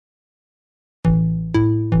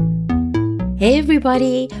Hey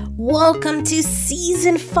everybody, welcome to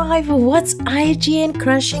season 5 of What's IGN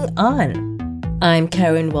Crushing On. I'm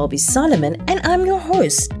Karen Welby Solomon and I'm your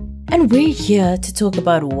host, and we're here to talk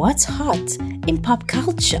about what's hot in pop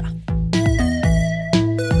culture.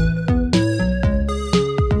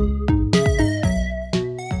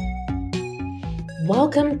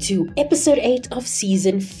 Welcome to episode 8 of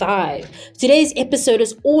season 5. Today's episode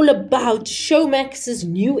is all about Showmax's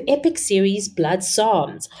new epic series, Blood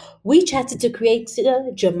Psalms. We chatted to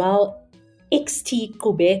creator Jamal XT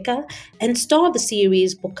Kubeka and star of the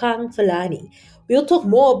series, Bokang Falani. We'll talk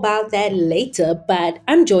more about that later, but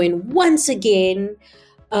I'm joined once again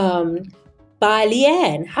by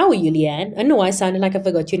Leanne. How are you, Leanne? I know I sounded like I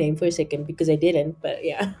forgot your name for a second because I didn't, but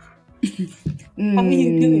yeah. How are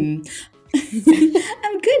you doing?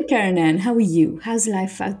 I'm good, Karen Ann. How are you? How's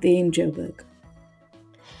life out there in Joburg?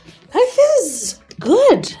 Life is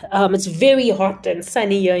good. It's very hot and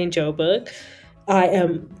sunny here in Joburg. I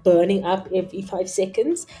am burning up every 5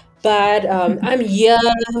 seconds, but I'm here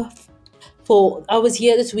I was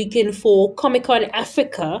here this weekend for Comic-Con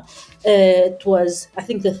Africa. It was, I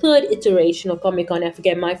think, the third iteration of Comic-Con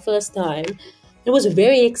Africa, my first time. It was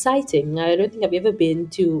very exciting. I don't think I've ever been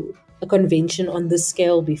to a convention on this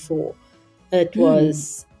scale before. It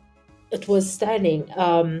was stunning.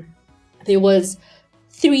 There was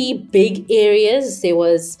 3 big areas. There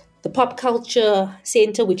was the pop culture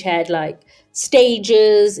center, which had like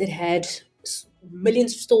stages. It had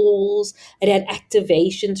millions of stalls. It had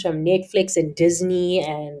activations from Netflix and Disney,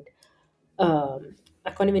 and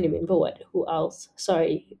I can't even remember who else.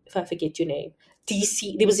 Sorry if I forget your name.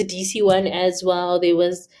 DC. There was a DC one as well. There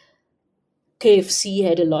was KFC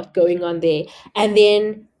had a lot going on there, and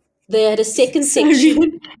then they had a second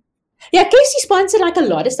section. Yeah, KFC sponsored like a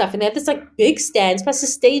lot of stuff, and they had this like big stands, plus the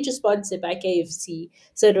stage was sponsored by KFC.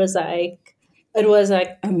 So it was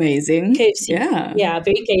like amazing. KFC, yeah,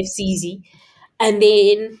 very KFC-y. And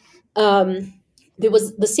then there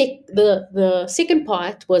was the second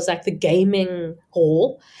part was like the gaming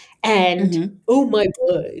hall, and oh my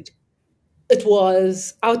word, it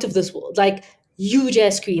was out of this world, like huge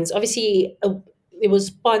ass screens. Obviously, there was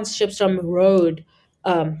sponsorships from Rode.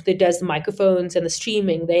 That does the microphones and the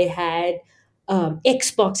streaming. They had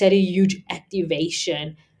Xbox had a huge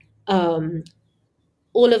activation.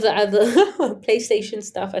 All of the other PlayStation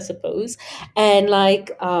stuff, I suppose. And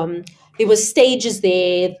like there was stages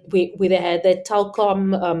there where they had the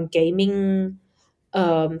Telkom gaming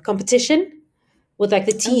competition with like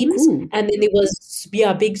the teams. Oh, cool. And then there was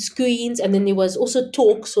big screens, and then there was also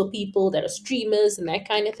talks for people that are streamers and that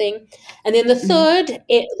kind of thing. And then the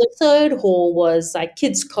third hall was like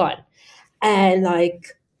Kids Con, and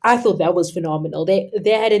like I thought that was phenomenal. They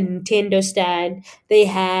had a Nintendo stand. They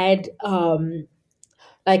had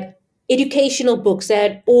like educational books. They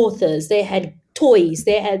had authors. They had toys.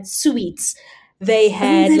 They had sweets. They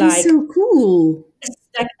had that is so cool.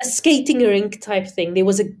 Like a skating rink type thing. There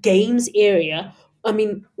was a games area. I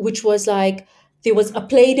mean, which was like, there was a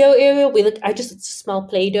Play-Doh area where like, I just smell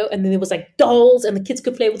Play-Doh, and then there was like dolls, and the kids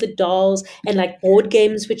could play with the dolls, and like board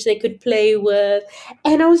games which they could play with.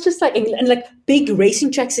 And I was just like, and like big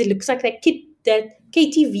racing tracks. It looks like that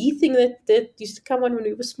KTV thing that used to come on when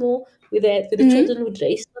we were small, where the children would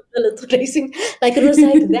race, the little racing. Like it was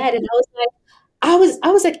like that, and I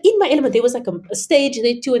was like in my element. There was like a stage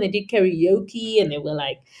there too, and they did karaoke, and they were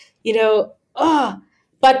like,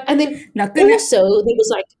 But and then also there was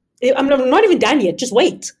like, I'm not even done yet. Just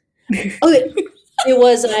wait. There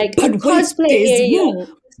was like a cosplay area,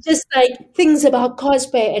 just like things about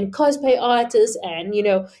cosplay and cosplay artists, and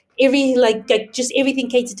every just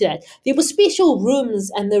everything catered to that. There were special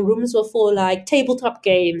rooms, and the rooms were for like tabletop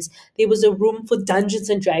games. There was a room for Dungeons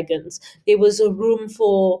and Dragons. There was a room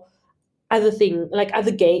for other game,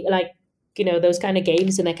 those kind of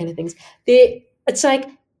games and that kind of things. It's like,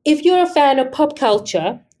 if you're a fan of pop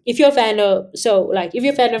culture, if you're a fan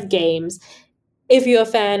of games, if you're a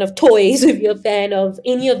fan of toys, if you're a fan of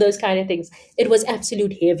any of those kind of things, it was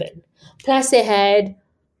absolute heaven. Plus they had,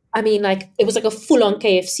 it was like a full-on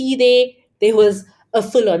KFC there. There was a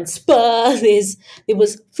full-on Spur. There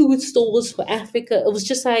was food stalls for Africa. It was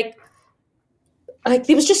just like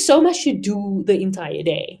there was just so much to do the entire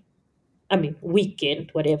day. Weekend,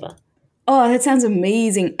 whatever. Oh, that sounds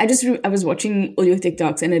amazing. I was watching all your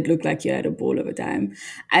TikToks, and it looked like you had a ball of a time.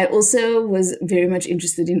 I also was very much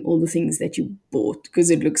interested in all the things that you bought,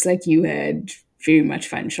 because it looks like you had very much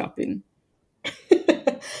fun shopping.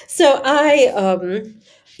 So I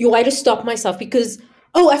had to stop myself because,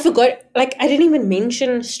 I forgot, I didn't even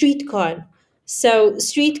mention StreetCon. So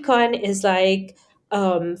StreetCon is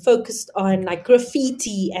focused on like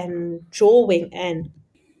graffiti and drawing and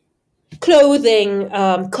clothing,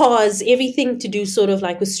 cars, everything to do sort of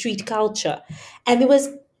like with street culture. And there was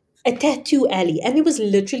a tattoo alley, and there was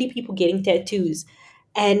literally people getting tattoos.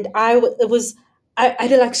 And it was, I had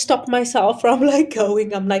to like stop myself from like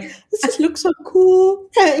going. I'm like, this just looks so cool.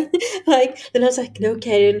 Like, then I was like, no,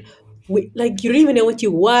 Karen, like you don't even know what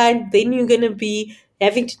you want. Then you're gonna be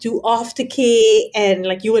having to do aftercare, and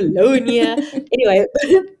like you alone here. Anyway,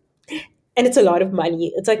 and it's a lot of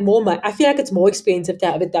money. It's like more money. I feel like it's more expensive to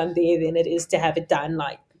have it done there than it is to have it done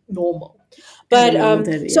like normal. I don't But know what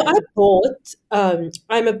that so I is.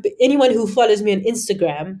 bought. Anyone who follows me on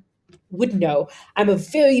Instagram would know I'm a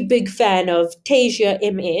very big fan of Tasia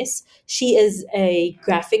MS. She is a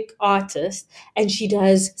graphic artist, and she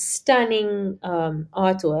does stunning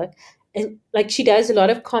artwork. And like she does a lot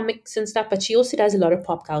of comics and stuff, but she also does a lot of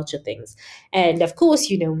pop culture things. And of course,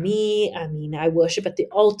 you know me. I mean, I worship at the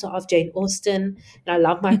altar of Jane Austen, and I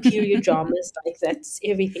love my period dramas. Like that's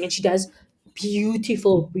everything. And she does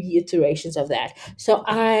beautiful reiterations of that. So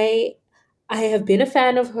I have been a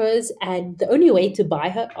fan of hers, and the only way to buy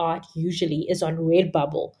her art usually is on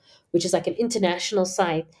Redbubble, which is like an international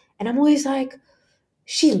site. And I'm always like,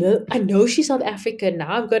 I know she's South African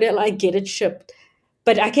now. I'm gonna like get it shipped.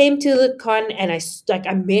 But I came to the con, and I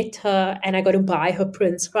met her, and I got to buy her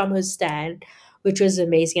prints from her stand, which was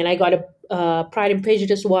amazing. And I got a Pride and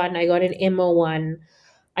Prejudice one. I got an Emma one.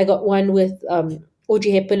 I got one with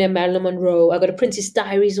Audrey Hepburn and Marilyn Monroe. I got a Princess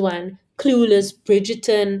Diaries one, Clueless,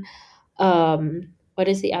 Bridgerton. What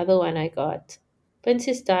is the other one I got?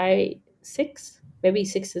 Princess Diary 6? Maybe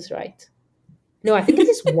 6 is right. No, I think it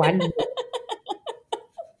is one more.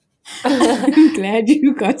 I'm glad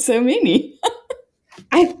you got so many.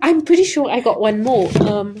 I'm pretty sure I got one more.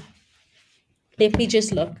 Let me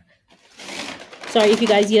just look. Sorry if you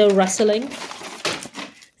guys hear rustling.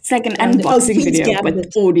 It's like an unboxing Queen's video, but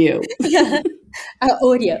Gambit. audio. Yeah,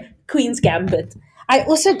 audio. Queen's Gambit. I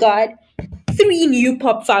also got 3 new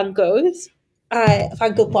Pop Funkos,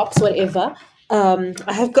 Funko Pops, whatever. I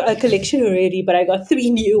have got a collection already, but I got 3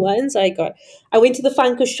 new ones. I went to the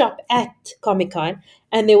Funko shop at Comic Con,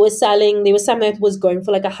 and there was some that was going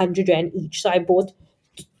for like 100 rand each. So I bought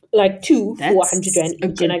like 2 for 100 rand That's a each,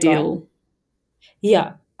 and good I got, deal.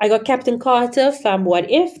 yeah, I got Captain Carter from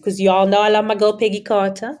What If, because y'all know I love my girl Peggy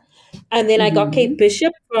Carter. And then I got Kate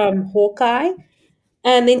Bishop from Hawkeye.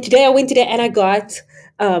 And then today I went today and I got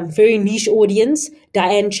very niche audience,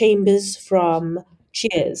 Diane Chambers from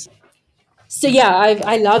Cheers. So yeah,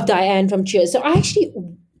 I love Diane from Cheers. So I actually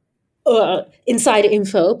insider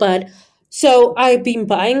info, but so I've been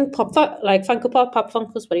buying like Funko Pop, Pop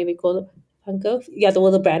Funkos, whatever you call it. Funko, yeah,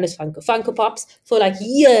 the brand is Funko Pops for like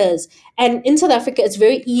years. And in South Africa, it's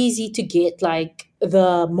very easy to get like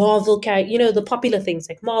the Marvel character, the popular things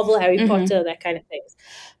like Marvel, Harry Potter, that kind of things.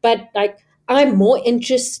 But like, I'm more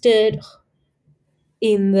interested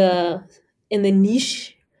in the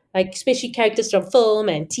niche, like especially characters from film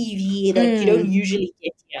and TV that you don't usually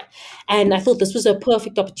get here. And I thought this was a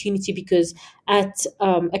perfect opportunity because at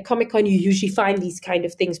Comic Con you usually find these kind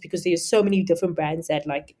of things because there's so many different brands that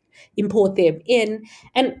like import them in.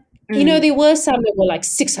 And there were some that were like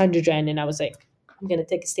 600 rand, and I was like, I'm gonna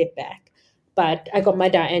take a step back. But I got my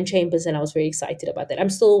Diane Chambers, and I was very excited about that. I'm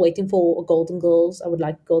still waiting for Golden Girls. I would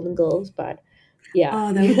like Golden Girls, but yeah.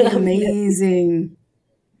 Oh, that would be amazing.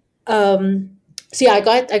 So yeah, I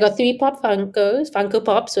got 3 Funko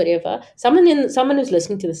Pops, whatever. Someone who's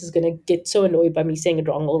listening to this is gonna get so annoyed by me saying it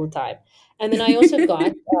wrong all the time. And then I also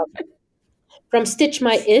got from Stitch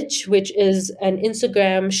My Itch, which is an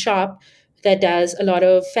Instagram shop that does a lot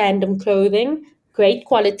of fandom clothing, great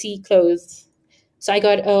quality clothes. So I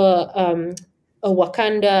got a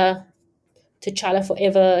Wakanda T'Challa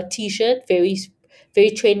Forever T-shirt, very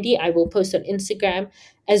very trendy. I will post on Instagram,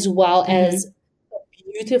 as well as a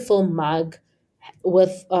beautiful mug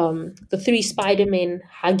with the 3 Spider-Men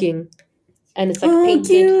hugging, and it's like Oh, painted.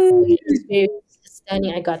 cute. It's very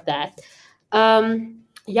stunning. I got that.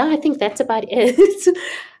 Yeah, I think that's about it.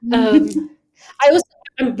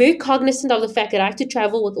 I'm very cognizant of the fact that I have to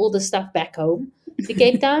travel with all the stuff back home to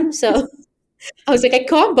Cape Town. So I was like, I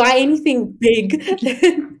can't buy anything big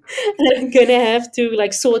that I'm gonna have to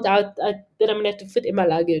like sort out that I'm gonna have to fit in my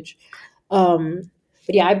luggage.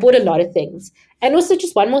 But yeah, I bought a lot of things, and also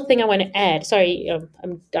just one more thing I want to add. Sorry,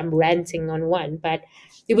 I'm ranting on one, but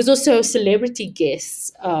there was also celebrity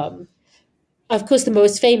guests. Of course, the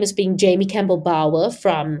most famous being Jamie Campbell Bower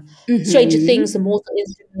from Stranger Things, The Mortal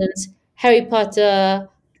Instruments, Harry Potter,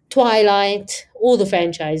 Twilight, all the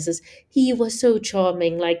franchises. He was so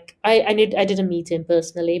charming. Like I didn't meet him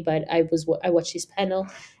personally, but I watched his panel,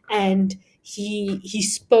 and he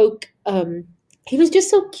spoke he was just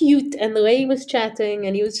so cute, and the way he was chatting,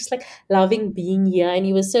 and he was just like loving being here, and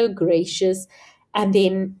he was so gracious. And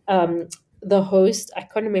then the host, I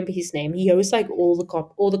can't remember his name, he hosts like all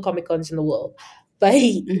the comic cons in the world, but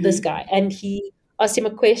this Mm-hmm. guy, and he asked him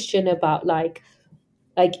a question about like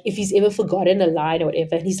if he's ever forgotten a line or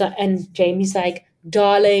whatever, and he's like, and Jamie's like,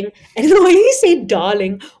 darling, and the way he said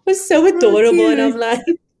darling was so Oh, adorable, and I'm cute. like,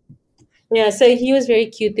 yeah, so he was very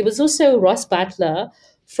cute. There was also Ross Butler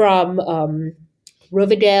from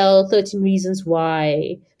Riverdale, 13 Reasons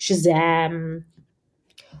Why, Shazam,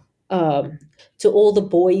 um, to all the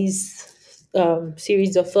boys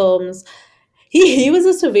series of films. He was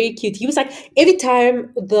also very cute. He was like, every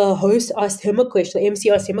time the host asked him a question, the MC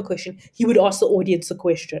asked him a question, he would ask the audience a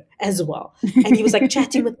question as well. And he was like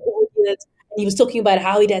chatting with the audience, and he was talking about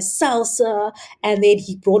how he does salsa, and then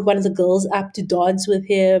he brought one of the girls up to dance with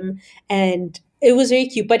him, and it was very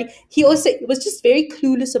cute. But he also was just very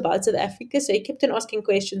clueless about South Africa, so he kept on asking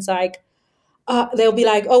questions like, they'll be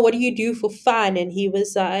like, "Oh, what do you do for fun?" And he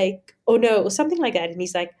was like, "Oh no," or something like that. And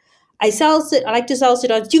he's like, "I salsa. I like to salsa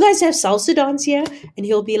dance. Do you guys have salsa dance here?" And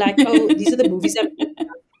he'll be like, "Oh, these are the movies I'm."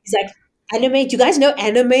 He's like, "Anime. Do you guys know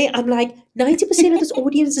anime?" I'm like, 90% of this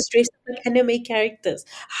audience is dressed up like anime characters.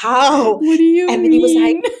 How? What do you And then he was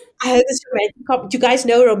like, mean? "I have this romantic. Do you guys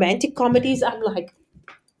know romantic comedies?" I'm like,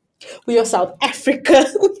 "We are South Africa.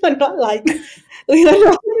 We are not like we are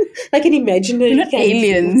not like an We're imaginary not country.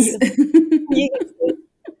 aliens.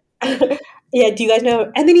 Yeah, do you guys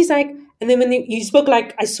know?" And then he's like, and then when he spoke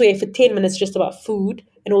like, I swear, for 10 minutes just about food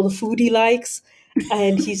and all the food he likes.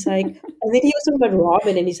 And he's like, and then he was talking about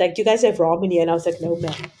ramen, and he's like, "Do you guys have ramen here?" And I was like, "No,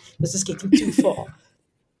 man, this is getting too far."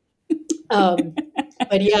 Um,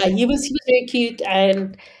 but yeah, he was very cute,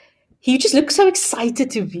 and he just looked so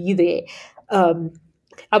excited to be there. Um,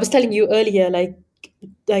 I was telling you earlier, like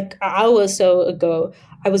an hour or so ago,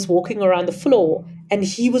 I was walking around the floor, and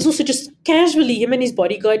he was also just casually, him and his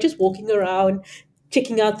bodyguard, just walking around,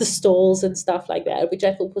 checking out the stalls and stuff like that, which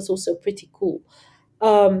I thought was also pretty cool.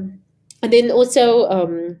 Um, and then also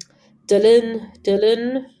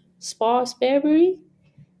Dylan Sparbury,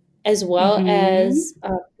 as well Mm-hmm. as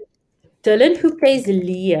Dylan, who plays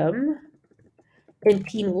Liam in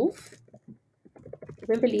Teen Wolf.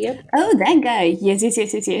 Remember Liam? Oh, that guy. Yes, yes,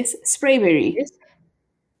 yes, yes, yes. Sprayberry. Yes.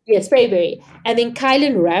 Yeah, Sprayberry. And then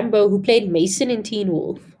Kylan Rambo, who played Mason in Teen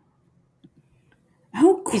Wolf,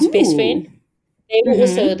 Oh, his best cool. friend. They were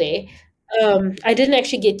also Mm-hmm. there. I didn't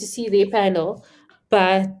actually get to see their panel,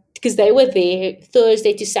 but because they were there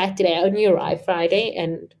Thursday to Saturday, I only arrived Friday,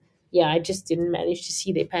 and yeah, I just didn't manage to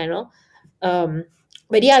see their panel. Um,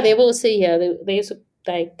 but yeah, they were also here. They also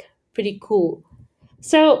like pretty cool.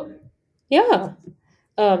 So yeah,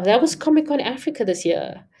 that was Comic Con Africa this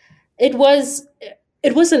year. It was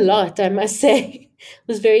it was a lot, I must say. It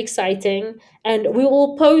was very exciting, and we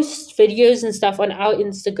will post videos and stuff on our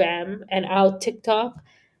Instagram and our TikTok,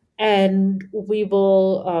 and we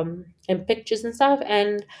will and pictures and stuff.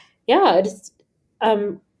 And yeah, it's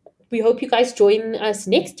um we hope you guys join us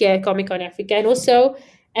next year at Comic Con Africa, and also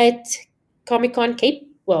at Comic Con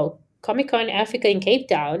Africa in Cape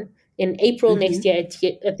Town in April next Mm-hmm.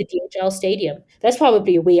 year at the DHL Stadium. That's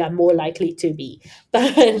probably where I'm more likely to be.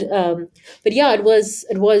 But yeah, it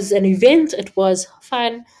was an event. It was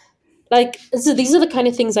fun. Like, so these are the kind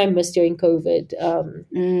of things I missed during COVID,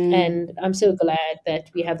 Mm. and I'm so glad that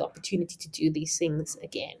we have the opportunity to do these things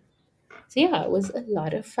again. So yeah, it was a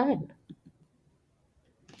lot of fun.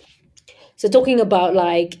 So talking about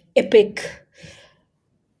like epic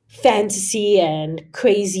fantasy and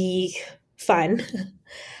crazy fun.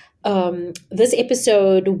 This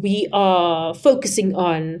episode we are focusing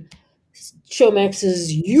on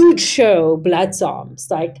Showmax's huge show, Blood Psalms.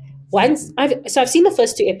 Like I've seen the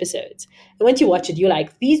first two episodes, and once you watch it, you're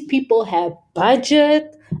like, these people have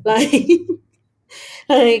budget, like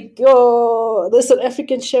like oh, the South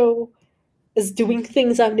African show is doing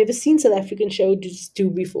things I've never seen South African show just do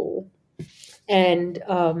before, and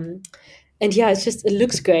yeah, it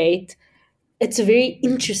looks great. It's a very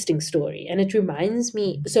interesting story, and it reminds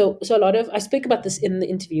me, so a lot of, I spoke about this in the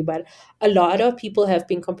interview, but a lot of people have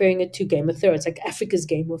been comparing it to Game of Thrones, like Africa's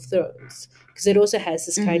Game of Thrones, because it also has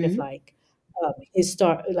this kind of Mm-hmm. like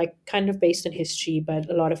like kind of based on history, but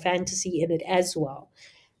a lot of fantasy in it as well.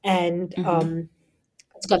 And Mm-hmm.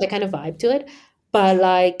 it's got that kind of vibe to it. But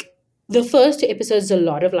like the first two episodes, a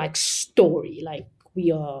lot of like story, like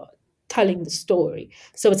we are telling the story.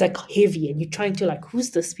 So it's like heavy, and you're trying to like,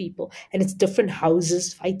 who's this people? And it's different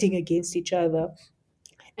houses fighting against each other.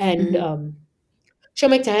 And Mm-hmm.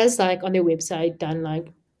 Showmax has like on their website done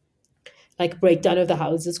like breakdown of the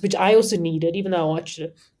houses, which I also needed, even though I watched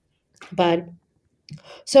it. But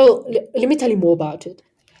So let me tell you more about it.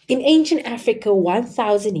 In ancient Africa,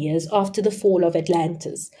 1,000 years after the fall of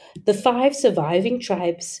Atlantis, the five surviving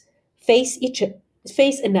tribes face each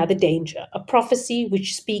face another danger, a prophecy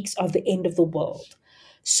which speaks of the end of the world.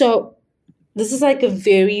 So this is like a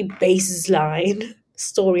very baseline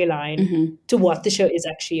storyline to what the show is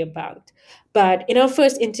actually about. But in our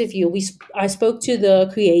first interview, I spoke to the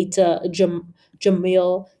creator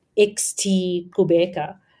Jamil XT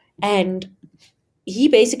Kubeka, and he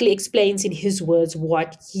basically explains in his words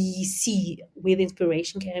what he see, where the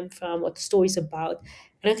inspiration came from, what the story's about.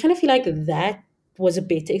 And I kind of feel like that was a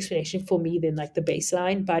better explanation for me than like the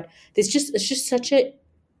baseline. But it's just such a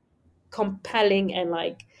compelling and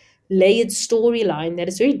like layered storyline that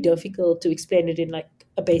it's very difficult to explain it in like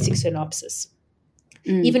a basic synopsis.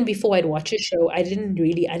 Even before I'd watch a show, didn't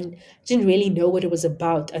really know what it was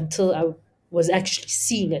about until I was actually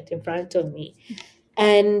seeing it in front of me.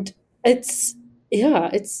 And it's yeah,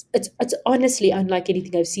 it's honestly unlike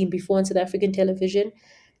anything I've seen before on South African television,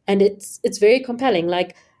 and it's very compelling.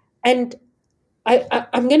 Like, and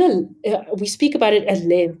I'm gonna we speak about it at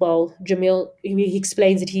length. Well, Jamil he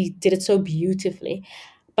explains that he did it so beautifully,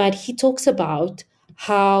 but he talks about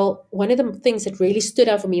how one of the things that really stood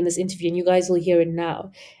out for me in this interview, and you guys will hear it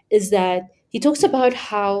now, is that he talks about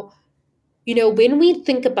how when we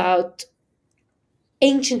think about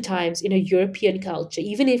ancient times in a European culture,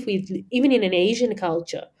 even in an Asian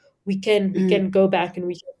culture, we can go back and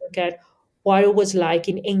we can look at what it was like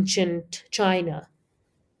in ancient China,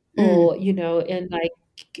 or in like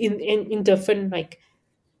in different, like,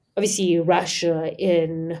 obviously Russia,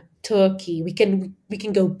 in Turkey. We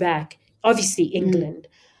can go back, obviously England,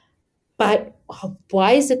 but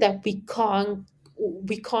why is it that we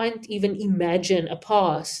can't even imagine a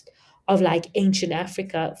past of like ancient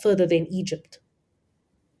Africa further than Egypt?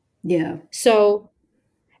 Yeah. So,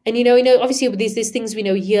 and obviously there's these things we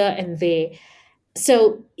know here and there.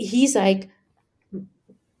 So he's like,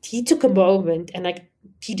 he took a moment and like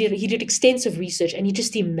he did extensive research, and he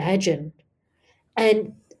just imagined,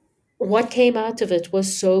 and what came out of it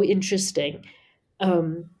was so interesting.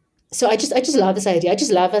 So I just love this idea. I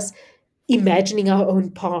just love us imagining our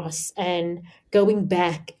own past and going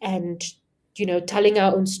back and telling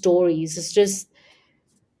our own stories. It's just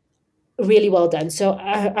really well done. So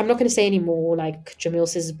I'm not going to say any more. Like Jamil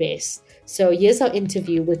says best. So here's our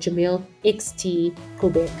interview with Jamil XT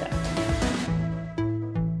Kubeka.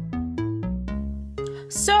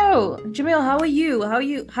 So, Jamil, how are you?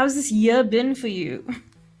 How's this year been for you?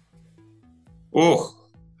 Oh,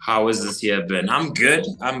 how has this year been? I'm good.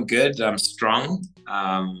 I'm strong.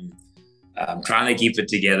 I'm trying to keep it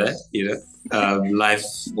together. Life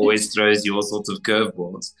always throws you all sorts of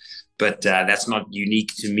curveballs, but that's not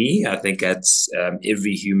unique to me. I think that's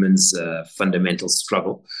every human's fundamental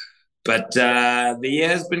struggle. But the year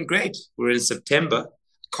has been great. We're in September.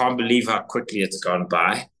 Can't believe how quickly it's gone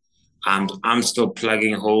by. I'm still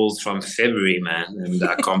plugging holes from February, man, and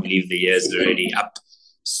I can't believe the year's already up.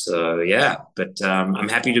 So yeah, but I'm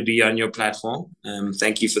happy to be on your platform.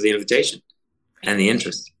 Thank you for the invitation and the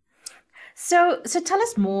interest. So tell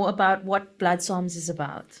us more about what Blood Psalms is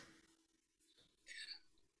about.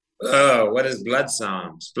 Oh, what is Blood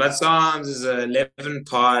Psalms? Blood Psalms is an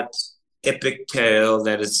 11-part epic tale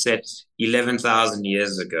that is set 11,000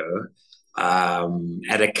 years ago,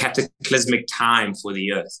 at a cataclysmic time for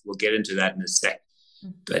the earth. We'll get into that in a sec.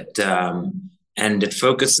 But and it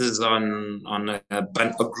focuses on a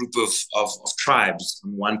group of tribes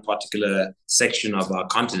in one particular section of our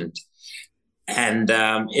continent. And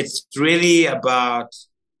it's really about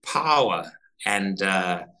power and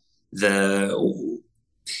the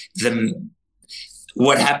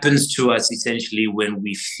what happens to us essentially when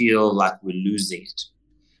we feel like we're losing it.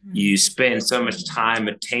 You spend so much time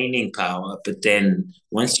attaining power, but then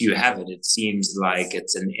once you have it, it seems like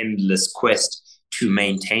it's an endless quest to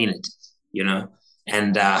maintain it,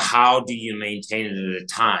 And how do you maintain it at a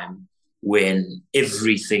time when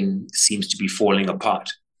everything seems to be falling apart?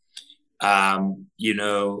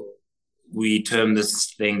 We term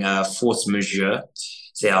this thing force majeure.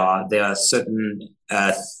 There are certain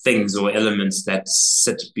things or elements that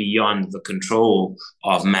sit beyond the control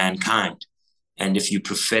of mankind. And if you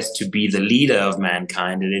profess to be the leader of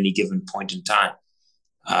mankind at any given point in time,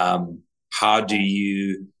 how do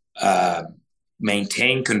you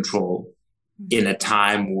maintain control in a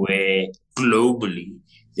time where globally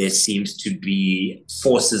there seems to be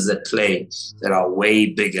forces at play that are way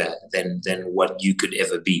bigger than what you could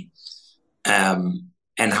ever be?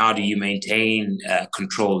 And how do you maintain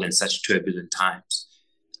control in such turbulent times?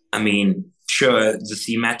 I mean, sure, the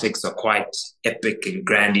thematics are quite epic and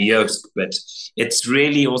grandiose, but it's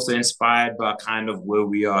really also inspired by kind of where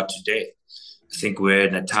we are today. I think we're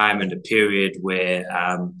in a time and a period where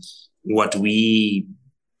what we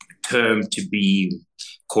term to be,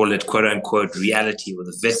 call it quote unquote reality, or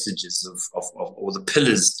the vestiges of or the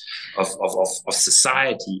pillars of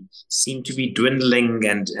society seem to be dwindling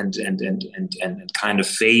and kind of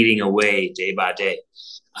fading away day by day.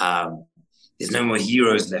 There's no more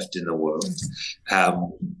heroes left in the world.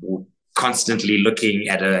 We're constantly looking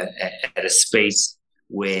at a space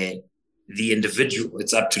where the individual,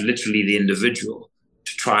 it's up to literally the individual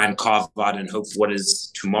to try and carve out and hope what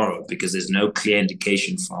is tomorrow, because there's no clear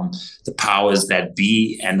indication from the powers that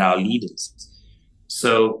be and our leaders.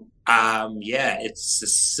 So, it's a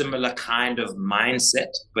similar kind of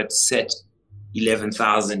mindset, but set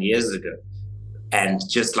 11,000 years ago. And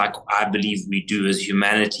just like I believe we do as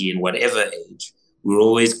humanity in whatever age, we're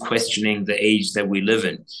always questioning the age that we live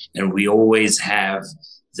in. And we always have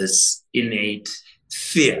this innate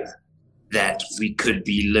fear that we could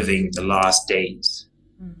be living the last days.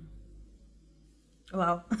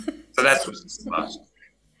 Wow. So that's what it's about.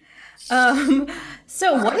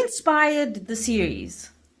 So what inspired the series?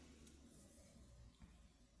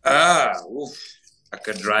 I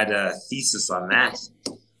could write a thesis on that.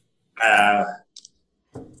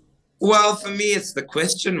 Well, for me, it's the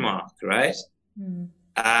question mark, right?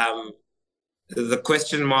 The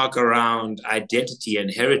question mark around identity and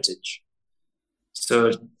heritage.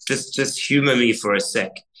 So just humor me for a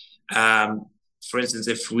sec. For instance,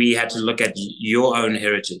 if we had to look at your own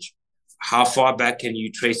heritage, how far back can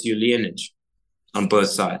you trace your lineage on both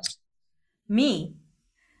sides? Me?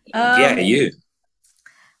 Yeah, you.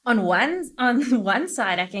 On one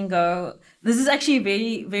side, I can go. This is actually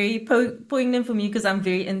very, very poignant for me because I'm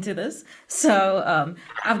very into this. So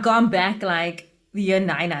I've gone back like the year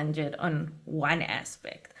 900 on one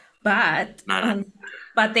aspect, but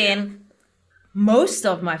then most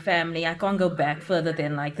of my family, I can't go back further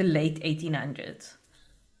than like the late 1800s.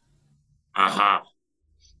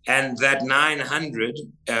 And that 900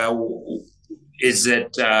 is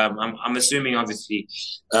it? I'm assuming, obviously,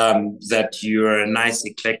 that you're a nice,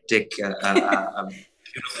 eclectic,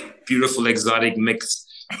 beautiful, exotic mix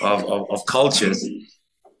of cultures.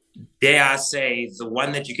 Dare I say, the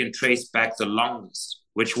one that you can trace back the longest?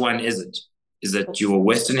 Which one is it? Is it your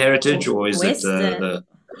Western heritage, or is Western. it the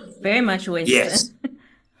Very much Western.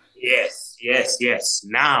 Yes.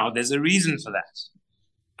 Now, there's a reason for that.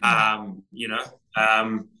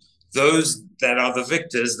 Those that are the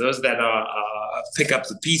victors, those that are pick up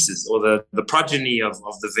the pieces, or the progeny of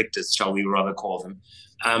the victors, shall we rather call them,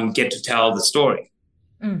 get to tell the story.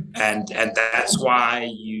 And that's why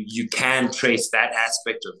you can trace that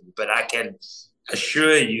aspect of it. But I can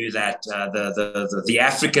assure you that the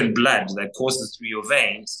African blood that courses through your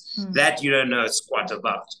veins, that you don't know squat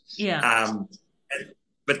about. Yeah.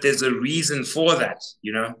 But there's a reason for that.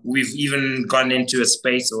 We've even gone into a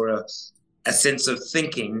space or a sense of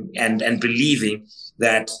thinking and believing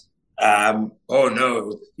that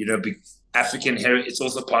African heritage, it's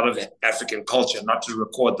also part of African culture, not to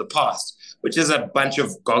record the past, which is a bunch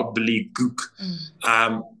of gobbledygook.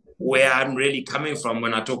 Where I'm really coming from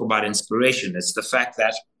when I talk about inspiration, it's the fact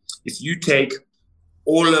that if you take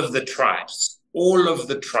all of the tribes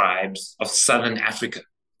of Southern Africa,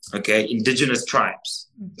 okay, indigenous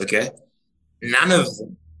tribes, okay, none of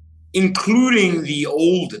them, including the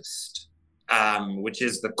oldest, which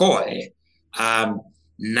is the Khoi,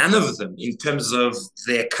 none of them, in terms of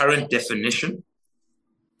their current definition,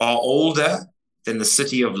 are older than the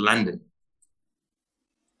city of London.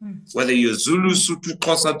 Whether you're Zulu, Sotho,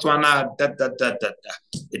 Xhosa, Tswana,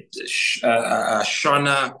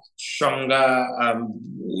 Shona, Shonga,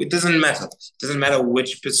 it doesn't matter. It doesn't matter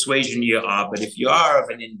which persuasion you are, but if you are of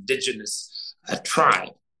an indigenous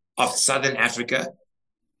tribe of Southern Africa,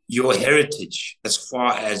 your heritage, as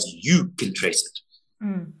far as you can trace it,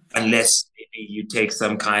 unless maybe you take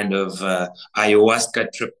some kind of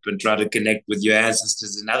ayahuasca trip and try to connect with your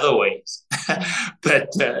ancestors in other ways, but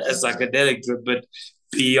a psychedelic trip, but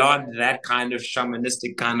beyond that kind of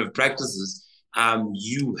shamanistic kind of practices,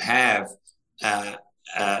 you have a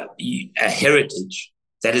heritage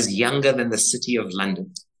that is younger than the city of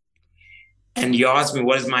London. And you ask me,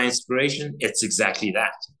 what is my inspiration? It's exactly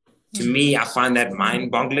that. To me, I find that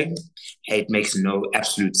mind-boggling. It makes no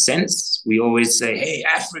absolute sense. We always say, hey,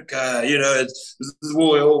 Africa, this is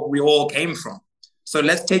where we all came from. So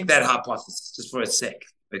let's take that hypothesis just for a sec,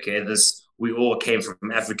 okay? This we all came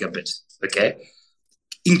from Africa bit, okay?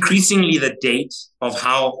 Increasingly, the date of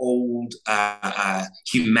how old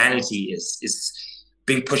humanity is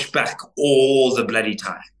being pushed back all the bloody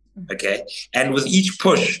time, Okay. And with each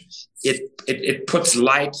push, it puts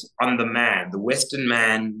light on the man, the Western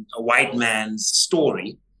man, a white man's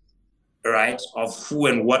story, right, of who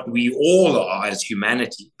and what we all are as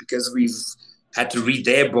humanity, because we've had to read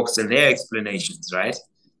their books and their explanations, right?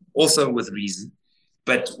 Also with reason.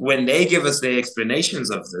 But when they give us their explanations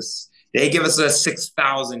of this, they give us a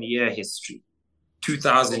 6,000-year history,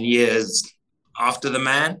 2,000 years after the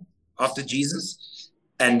man, after Jesus,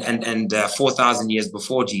 and 4,000 years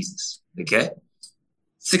before Jesus, okay?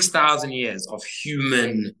 6,000 years of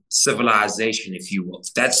human civilization, if you will.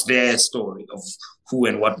 That's their story of who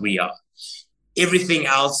and what we are. Everything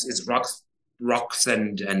else is rocks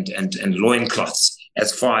and loincloths,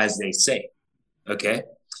 as far as they say, okay?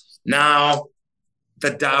 Now,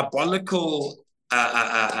 the diabolical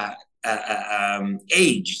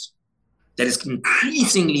age that is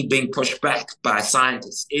increasingly being pushed back by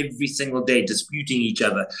scientists every single day, disputing each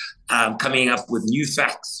other, coming up with new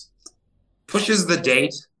facts, pushes the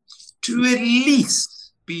date to at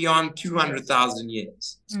least beyond 200,000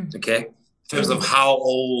 years, okay, in terms of how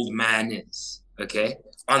old man is, okay,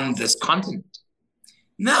 on this continent.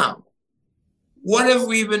 Now, what have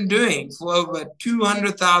we been doing for over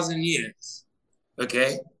 200,000 years,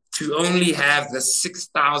 okay, to only have the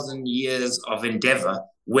 6,000 years of endeavor,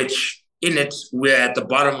 which in it, we're at the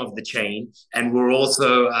bottom of the chain, and we're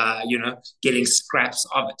also, getting scraps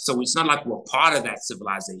of it. So it's not like we're part of that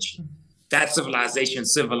civilization. That civilization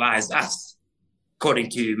civilized us,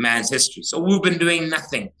 according to man's history. So we've been doing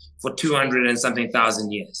nothing for 200 and something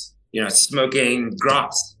thousand years, smoking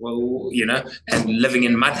grass, and living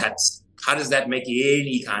in mud huts. How does that make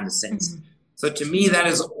any kind of sense? So to me, that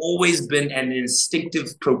has always been an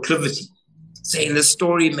instinctive proclivity, saying the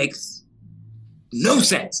story makes no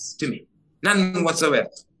sense to me, none whatsoever.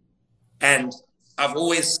 And I've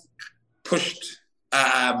always pushed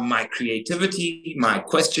my creativity, my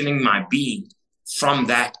questioning, my being from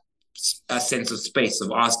that sense of space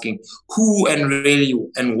of asking who and really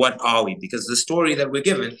and what are we? Because the story that we're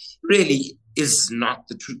given really is not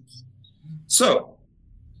the truth. So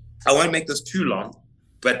I won't make this too long,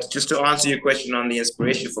 but just to answer your question on the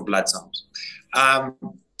inspiration for Blood Psalms.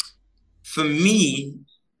 For me,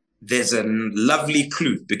 there's a lovely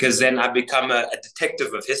clue, because then I become a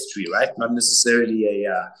detective of history, right? Not necessarily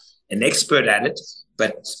an expert at it,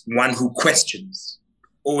 but one who questions,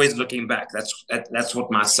 always looking back. That's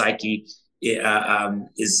what my psyche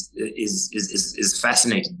is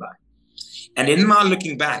fascinated by. And in my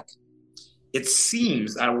looking back, it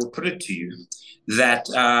seems, I will put it to you, that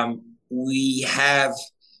we have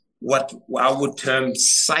what I would term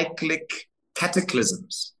cyclic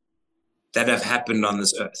cataclysms that have happened on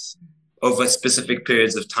this earth over specific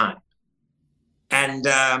periods of time. And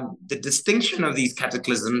the distinction of these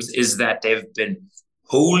cataclysms is that they've been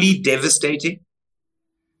wholly devastating,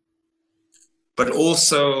 but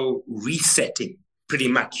also resetting pretty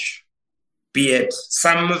much. Be it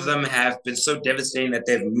some of them have been so devastating that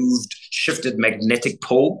they've shifted magnetic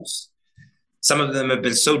poles. Some of them have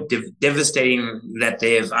been so devastating that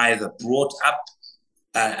they have either brought up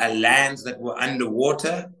lands that were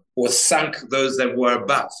underwater or sunk those that were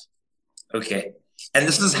above. Okay. And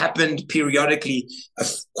this has happened periodically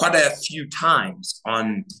quite a few times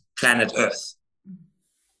on planet Earth.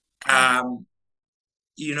 The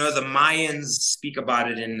Mayans speak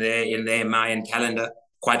about it in their Mayan calendar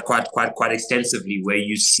quite extensively, where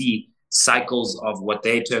you see cycles of what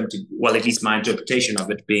they term to, well, at least my interpretation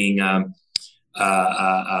of it being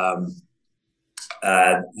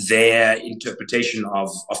their interpretation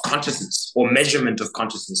of consciousness or measurement of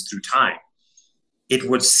consciousness through time. It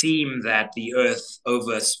would seem that the Earth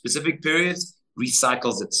over specific periods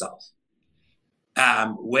recycles itself.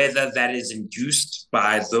 Whether that is induced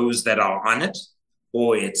by those that are on it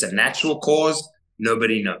or it's a natural cause,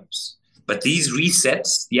 nobody knows. But these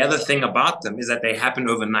resets, the other thing about them is that they happen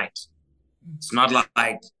overnight. It's not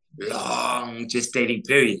like long gestating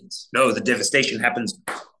periods. No, the devastation happens,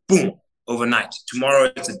 boom, overnight.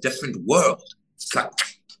 Tomorrow it's a different world. It's like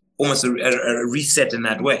almost a reset in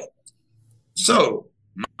that way. So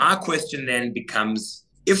my question then becomes,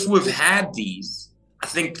 if we've had these, I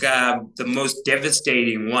think the most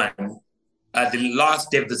devastating one, the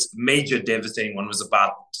last major devastating one was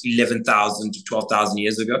about 11,000 to 12,000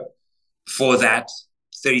 years ago. Before that,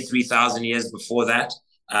 33,000 years before that.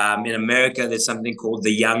 In America, there's something called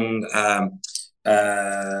the Young,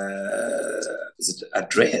 is it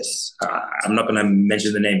Andreas? I'm not going to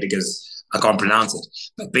mention the name because I can't pronounce it.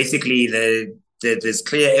 But basically, there's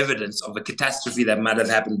clear evidence of a catastrophe that might have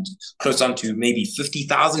happened close on to maybe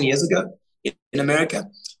 50,000 years ago in America,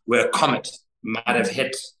 where a comet might have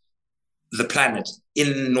hit the planet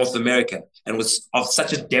in North America and was of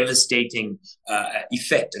such a devastating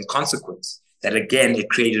effect and consequence that, again, it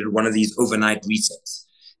created one of these overnight resets.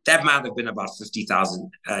 That might have been about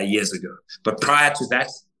 50,000 years ago. But prior to that,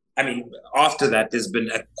 after that, there's been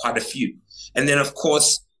quite a few. And then, of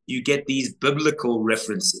course, you get these biblical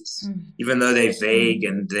references, even though they're vague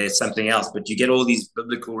and there's something else, but you get all these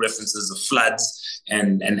biblical references of floods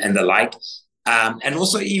and the like. And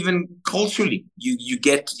also even culturally, you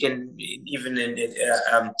get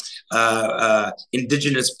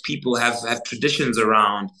indigenous people have traditions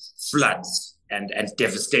around floods and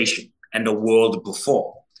devastation and a world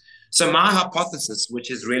before. So my hypothesis, which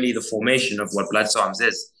is really the formation of what Blood Psalms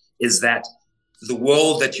is that the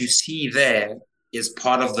world that you see there is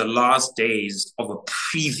part of the last days of a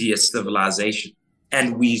previous civilization.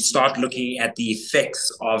 And we start looking at the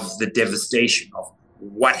effects of the devastation of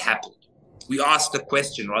what happened. We ask the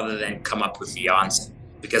question rather than come up with the answer,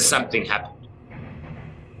 because something happened.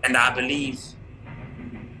 And I believe,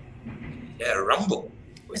 rumble.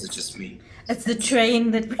 Was it just me? It's the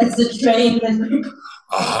train that...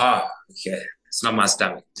 Ah, okay. It's not my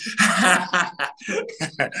stomach.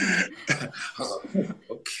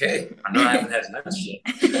 Okay. I know I haven't had lunch yet.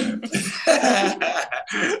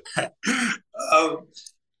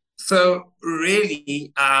 So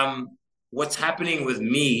really, what's happening with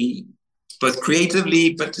me, both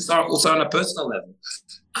creatively, but just also on a personal level,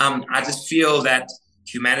 I just feel that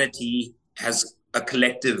humanity has a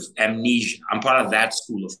collective amnesia. I'm part of that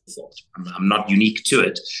school of thought. I'm not unique to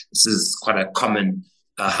it. This is quite a common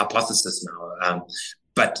hypothesis now.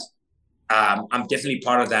 But I'm definitely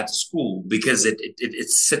part of that school because it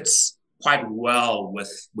sits quite well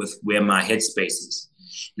with where my headspace is.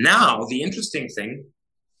 Now, the interesting thing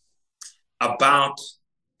about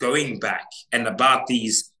going back and about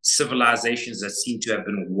these civilizations that seem to have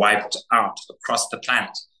been wiped out across the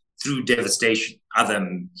planet through devastation,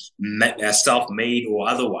 either self-made or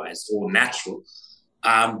otherwise, or natural,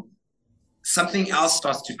 something else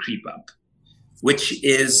starts to creep up, which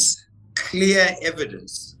is clear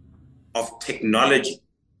evidence of technology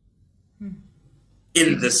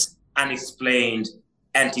in this unexplained,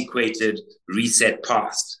 antiquated, reset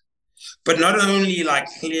past. But not only like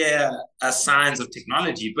clear signs of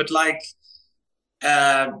technology, but like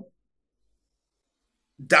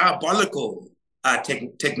diabolical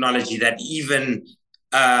technology that even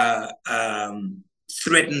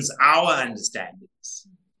threatens our understandings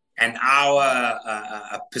and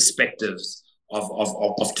our perspectives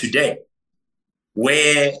of today,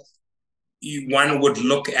 where one would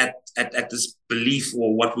look at this belief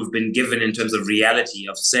or what we've been given in terms of reality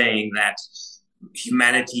of saying that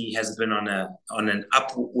humanity has been on an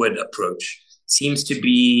upward approach seems to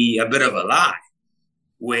be a bit of a lie,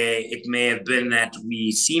 where it may have been that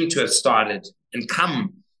we seem to have started and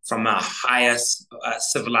come from a higher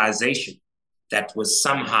civilization that was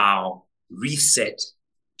somehow reset,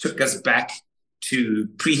 took us back to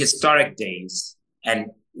prehistoric days, and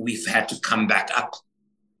we've had to come back up.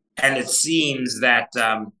 And it seems that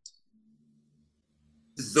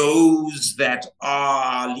those that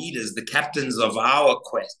are leaders, the captains of our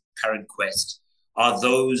current quest, are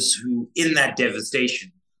those who, in that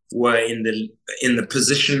devastation, were in the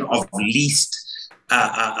position of least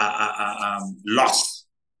loss.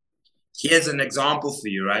 Here's an example for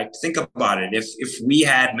you, right? Think about it. If we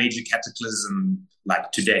had major cataclysm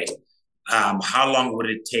like today, how long would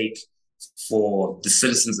it take for the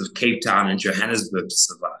citizens of Cape Town and Johannesburg to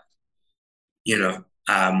survive? You know,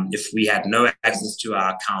 if we had no access to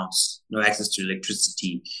our accounts, no access to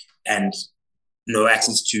electricity, and no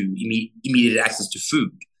access to immediate access to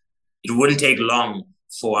food, it wouldn't take long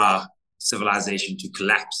for our civilization to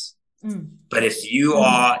collapse. But if you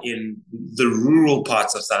are in the rural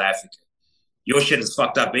parts of South Africa, your shit is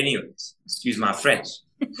fucked up anyways. Excuse my French.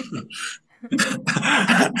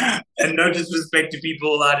 And no disrespect to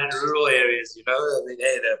people out in rural areas, you know,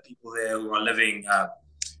 there are people there who are living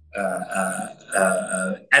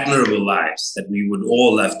admirable lives that we would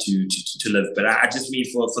all love to live. But I just mean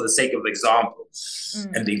for the sake of example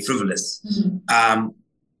and being frivolous.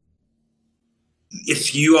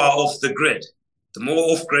 If you are off the grid, the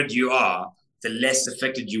more off grid you are, the less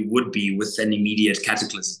affected you would be with an immediate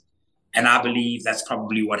cataclysm. And I believe that's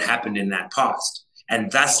probably what happened in that past.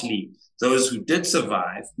 And thusly, those who did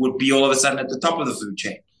survive would be all of a sudden at the top of the food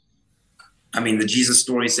chain. I mean, the Jesus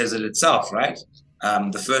story says it itself, right?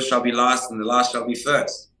 The first shall be last and the last shall be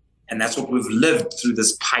first. And that's what we've lived through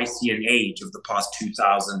this Piscean age of the past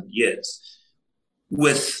 2,000 years,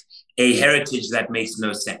 with a heritage that makes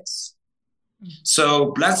no sense.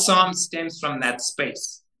 So Blood Psalms stems from that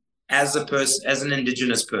space. As an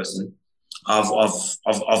indigenous person,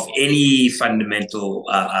 of any fundamental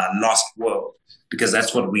lost world, because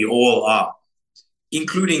that's what we all are,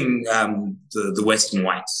 including the Western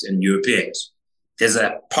whites and Europeans. There's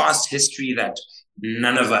a past history that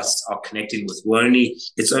none of us are connecting with.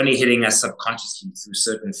 It's only hitting us subconsciously through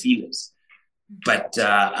certain feelings. But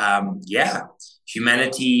yeah,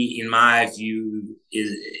 humanity, in my view,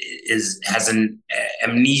 has an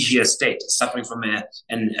amnesia state, suffering from a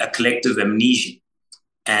collective amnesia.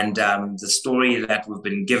 And the story that we've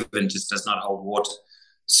been given just does not hold water.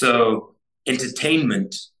 So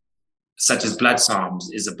entertainment, such as Blood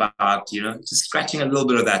Psalms, is about, just scratching a little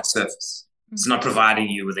bit of that surface. It's not providing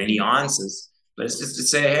you with any answers, but it's just to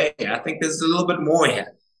say, hey, I think there's a little bit more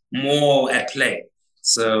here, more at play.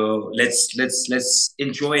 So let's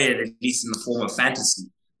enjoy it, at least in the form of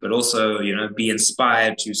fantasy, but also, be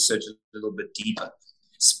inspired to search a little bit deeper,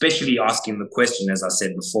 especially asking the question, as I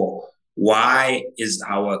said before, why is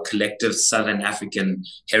our collective Southern African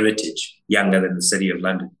heritage younger than the City of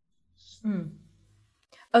London?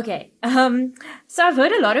 Okay. So I've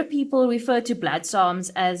heard a lot of people refer to Blood Psalms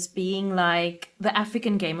as being like the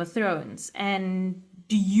African Game of Thrones. And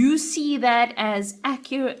do you see that as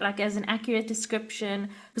accurate, like as an accurate description?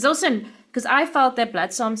 Because I felt that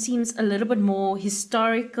Blood Psalms seems a little bit more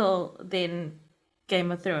historical than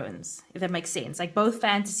Game of Thrones, if that makes sense. Like both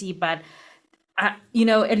fantasy, but at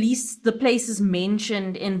least the places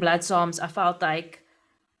mentioned in Blood Psalms, I felt like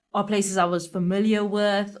are places I was familiar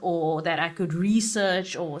with or that I could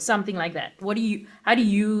research or something like that. How do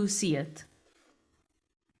you see it?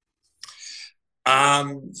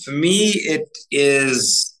 For me, it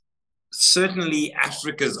is certainly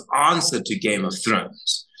Africa's answer to Game of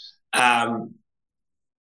Thrones. I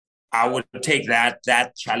would take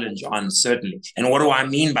that challenge on, certainly. And what do I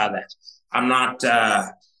mean by that?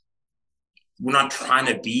 We're not trying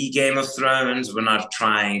to be Game of Thrones. We're not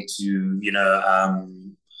trying to,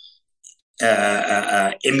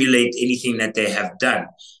 emulate anything that they have done.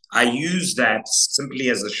 I use that simply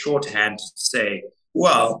as a shorthand to say,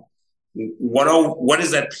 well, what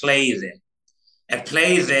is at play there? At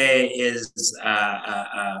play there is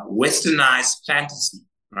westernized fantasy,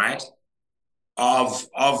 right? Of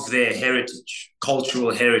their heritage,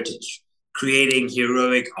 cultural heritage, creating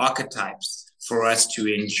heroic archetypes for us to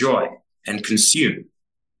enjoy and consume.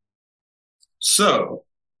 So,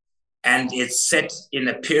 and it's set in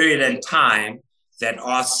a period and time that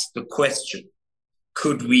asks the question,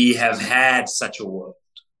 could we have had such a world?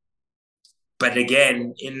 But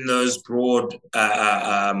again, in those broad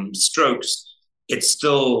strokes, it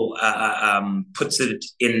still puts it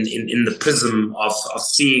in the prism of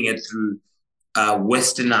seeing it through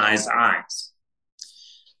westernized eyes.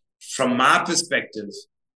 From my perspective,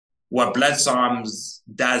 what Blood Psalms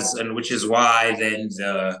does, and which is why then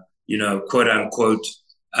the quote unquote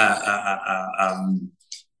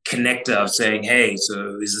connector of saying, hey,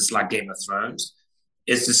 so is this like Game of Thrones?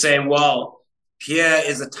 Is to say, well, here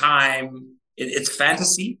is a time, it's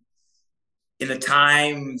fantasy in a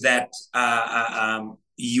time that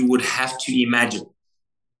you would have to imagine.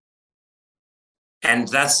 And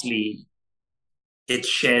thusly, it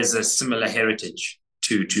shares a similar heritage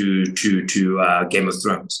to Game of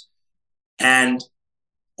Thrones. And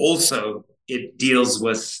also, it deals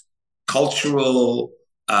with cultural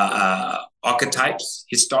archetypes,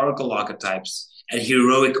 historical archetypes, and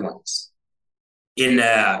heroic ones in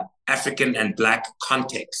an African and Black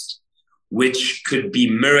context, which could be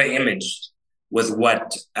mirror imaged with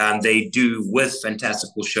what they do with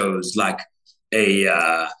fantastical shows like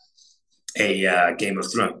a Game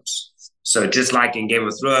of Thrones. So just like in Game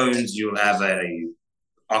of Thrones, you'll have a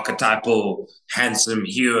archetypal, handsome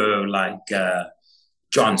hero like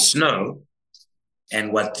Jon Snow,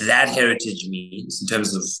 and what that heritage means in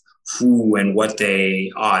terms of who and what they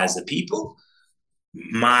are as a people.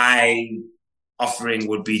 My offering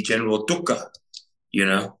would be General Tuka,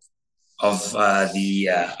 of the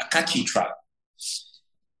Akachi tribe,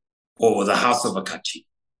 or the House of Akachi.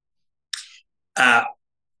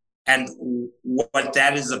 And what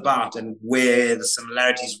that is about and where the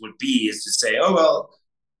similarities would be is to say, oh, well,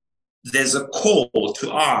 there's a call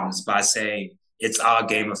to arms by saying it's our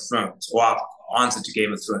Game of Thrones, or our answer to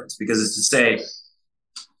Game of Thrones, because it's to say,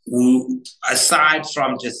 aside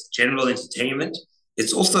from just general entertainment,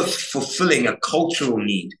 it's also fulfilling a cultural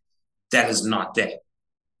need that is not there.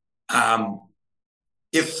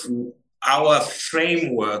 If our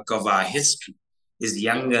framework of our history is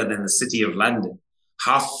younger than the City of London,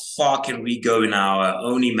 how far can we go in our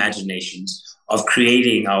own imaginations of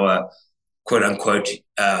creating our quote-unquote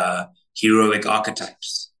heroic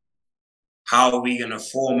archetypes? How are we going to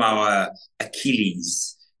form our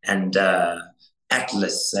Achilles and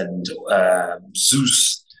Atlas and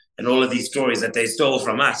Zeus and all of these stories that they stole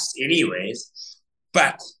from us anyways.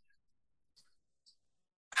 But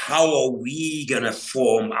how are we going to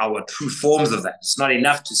form our true forms of that? It's not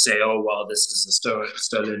enough to say, oh, well, this is a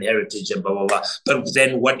stolen heritage and blah, blah, blah. But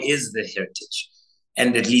then what is the heritage?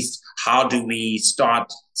 And at least how do we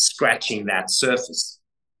start scratching that surface?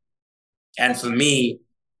 And for me,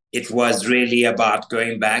 it was really about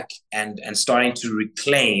going back and starting to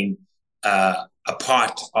reclaim a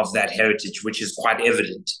part of that heritage, which is quite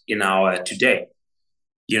evident in our today.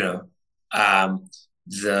 You know,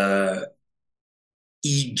 the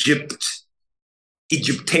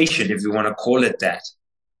Egyptation, if you want to call it that,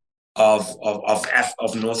 of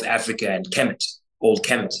North Africa and Kemet, Old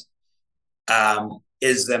Kemet,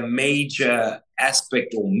 is a major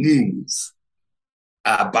aspect or move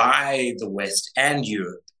by the West and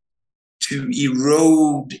Europe to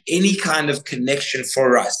erode any kind of connection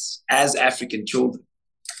for us as African children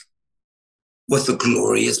with the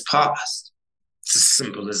glorious past. It's as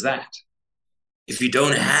simple as that. If you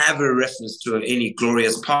don't have a reference to any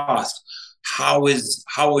glorious past, how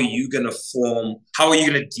are you going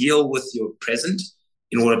to deal with your present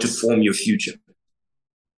in order to form your future?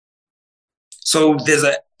 So there's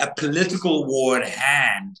a political war at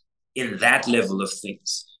hand in that level of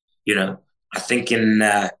things. You know, I think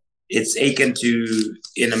it's akin to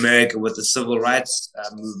in America with the civil rights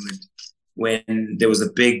movement, when there was a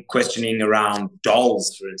big questioning around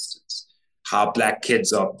dolls, for instance, how Black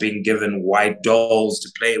kids are being given white dolls to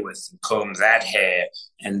play with and comb that hair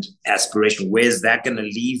and aspiration. Where's that going to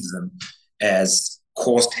leave them as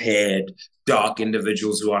coarse-haired, dark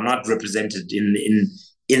individuals who are not represented in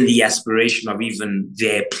the aspiration of even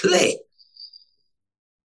their play?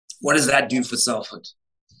 What does that do for selfhood?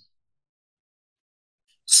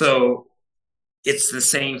 So it's the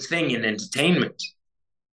same thing in entertainment.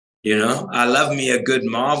 You know, I love me a good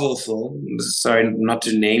Marvel film. Sorry, not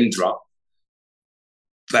to name drop.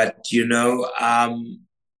 But, you know,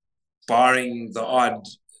 barring the odd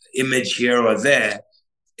image here or there,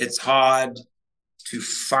 it's hard to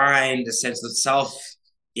find a sense of self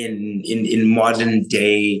in modern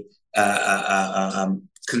day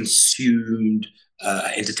consumed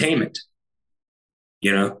entertainment,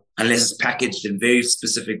 you know, unless it's packaged in very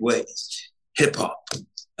specific ways. Hip hop,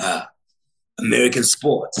 American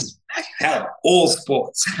sports, hell, all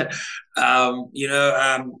sports. You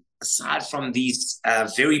know, aside from these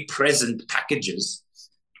very present packages,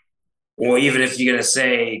 or even if you're going to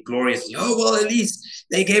say gloriously, oh, well, at least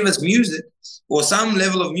they gave us music or some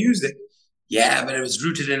level of music. Yeah, but it was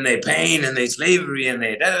rooted in their pain and their slavery and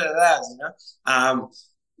their da-da-da-da, you know.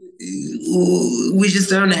 We just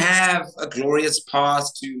don't have a glorious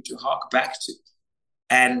past to hark back to.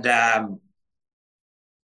 And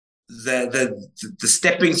the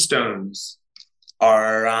stepping stones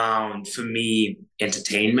are around, for me,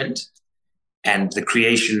 entertainment and the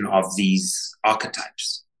creation of these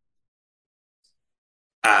archetypes.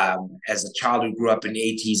 As a child who grew up in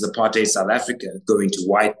 80s apartheid South Africa, going to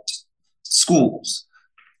white schools,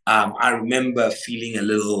 I remember feeling a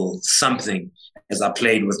little something as I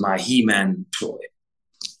played with my He-Man toy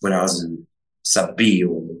when I was in sub B,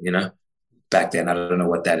 or, you know, back then. I don't know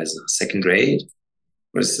what that is, second grade?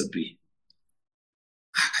 What is sub B?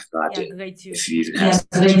 I have no idea. Yeah, grade 2. If you even have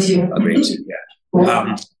grade 2. Grade 2,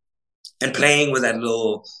 yeah. And playing with that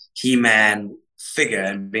little He-Man figure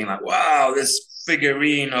and being like, wow, this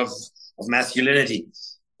figurine of masculinity.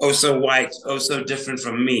 Oh, so white, oh, so different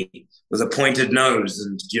from me, with a pointed nose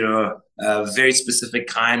and, you know, a very specific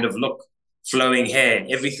kind of look, flowing hair,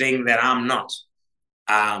 everything that I'm not.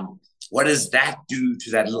 What does that do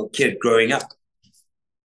to that little kid growing up?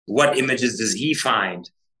 What images does he find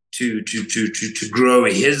to grow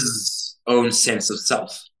his own sense of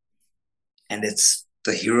self? And it's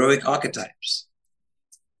the heroic archetypes.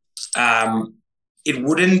 It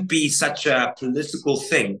wouldn't be such a political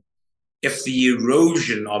thing if the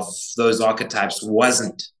erosion of those archetypes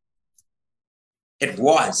wasn't. It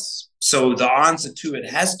was. So the answer to it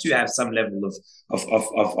has to have some level of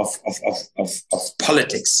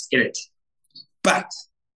politics in it. But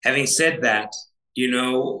having said that, you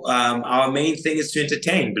know, our main thing is to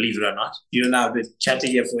entertain, believe it or not. You know, I've been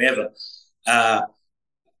chatting here forever.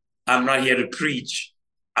 I'm not here to preach.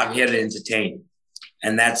 I'm here to entertain.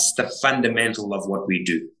 And that's the fundamental of what we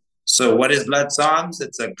do. So what is Blood Psalms?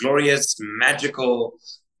 It's a glorious, magical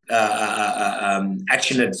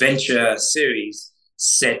action-adventure series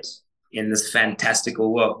set in this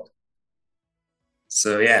fantastical world.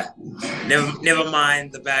 So yeah, never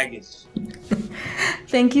mind the baggage.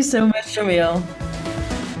 Thank you so much, Shamil.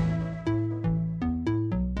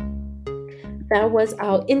 that was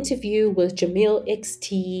our interview with Jamil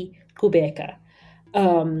XT Kubeka.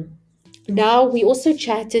 Now we also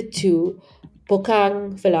chatted to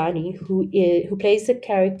Bokang Velani, who plays the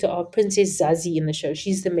character of Princess Zazie in the show.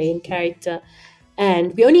 She's the main character,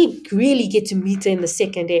 and we only really get to meet her in the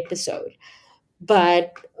second episode.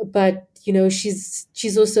 But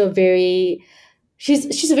she's also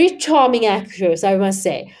she's a very charming actress, I must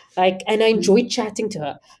say. And I enjoyed chatting to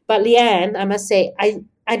her. But Leanne, I must say,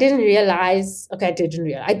 I didn't realize. Okay,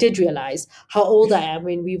 I did realize how old I am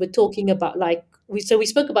when we were talking about we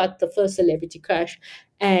spoke about the first celebrity crush,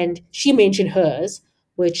 and she mentioned hers,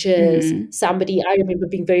 which is somebody I remember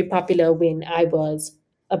being very popular when I was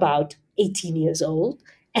about 18 years old,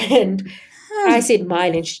 and I said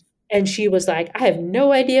mine, and she was like, I have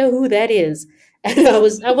no idea who that is. And I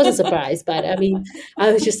wasn't surprised, but I mean,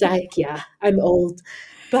 I was just like, yeah, I'm old.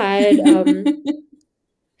 But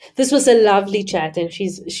this was a lovely chat, and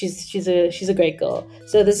she's a great girl.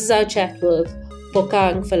 So this is our chat with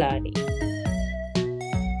Bokang Velani.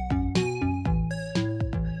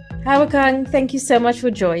 Hi, Bokang. Thank you so much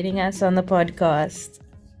for joining us on the podcast.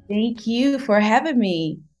 Thank you for having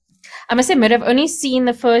me. I must admit, I've only seen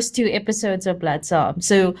the first 2 episodes of Blood Psalm,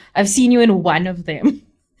 so I've seen you in one of them.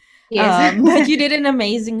 Yes. But you did an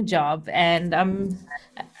amazing job, and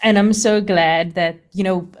I'm so glad that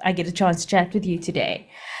I get a chance to chat with you today.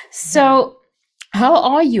 So, how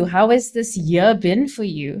are you? How has this year been for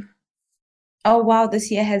you? Oh wow,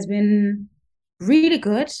 this year has been really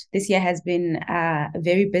good. This year has been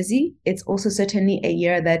very busy. It's also certainly a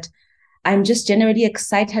year that I'm just generally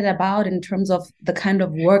excited about in terms of the kind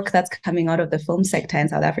of work that's coming out of the film sector in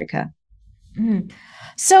South Africa.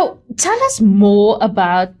 So tell us more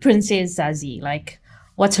about Princess Zazie.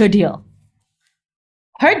 What's her deal?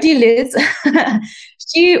 Her deal is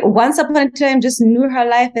she once upon a time just knew her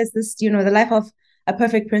life as this, the life of a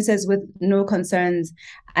perfect princess with no concerns,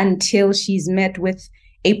 until she's met with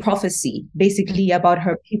a prophecy basically about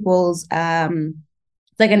her people's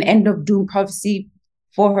like an end of doom prophecy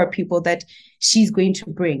for her people that she's going to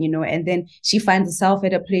bring, and then she finds herself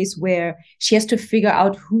at a place where she has to figure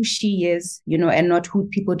out who she is, and not who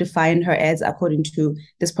people define her as according to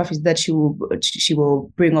this prophecy that she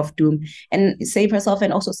will bring of doom, and save herself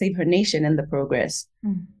and also save her nation in the progress.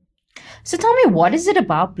 So tell me, what is it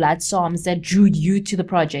about Blood Psalms that drew you to the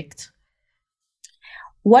project?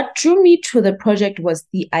 What drew me to the project was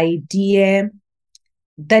the idea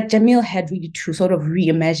that Jamil had really to sort of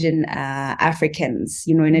reimagine Africans,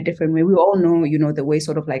 in a different way. We all know, the way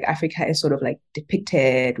sort of like Africa is sort of like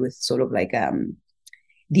depicted with sort of like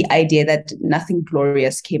the idea that nothing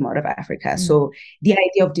glorious came out of Africa. So the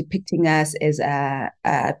idea of depicting us as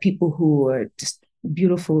people who are just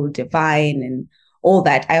beautiful, divine, and all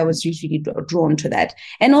that, I was really drawn to that,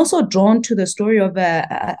 and also drawn to the story of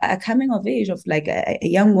a coming of age of like a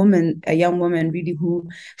young woman really who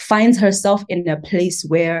finds herself in a place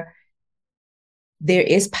where there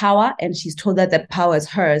is power, and she's told that the power is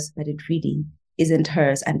hers, but it really isn't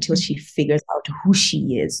hers until she figures out who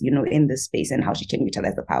she is, in this space, and how she can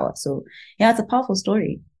utilize the power. So yeah, it's a powerful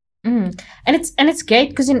story. And it's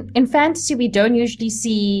great because in fantasy we don't usually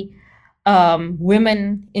see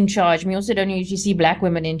women in charge. We also don't usually see Black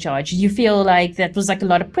women in charge. Do you feel like that was like a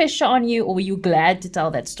lot of pressure on you, or were you glad to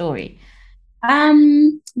tell that story?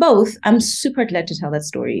 Both. I'm super glad to tell that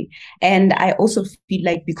story. And I also feel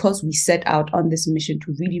like because we set out on this mission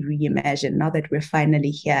to really reimagine, now that we're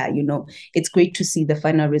finally here, it's great to see the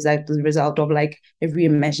final result, the result of like a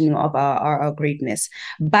reimagining of our greatness.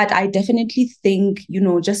 But I definitely think,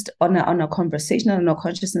 just on a conversational and a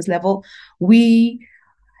consciousness level, we,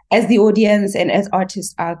 as the audience and as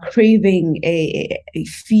artists, are craving a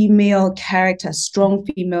female character, strong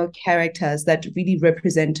female characters that really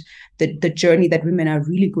represent the journey that women are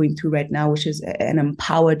really going through right now, which is an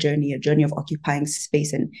empowered journey, a journey of occupying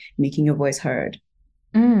space and making your voice heard.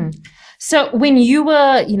 So when you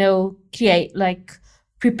were,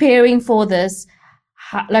 preparing for this,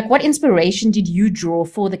 what inspiration did you draw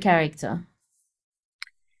for the character?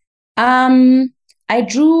 I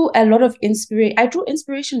drew a lot of inspiration. I drew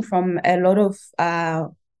inspiration from a lot of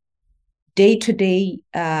day-to-day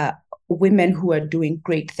women who are doing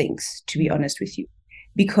great things, to be honest with you,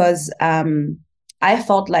 because I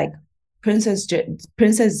felt like Princess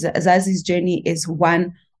Zazie's journey is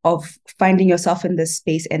one of finding yourself in this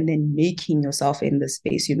space and then making yourself in this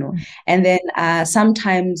space, and then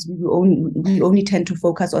sometimes we only tend to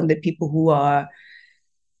focus on the people who are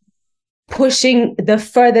pushing the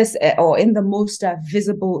furthest or in the most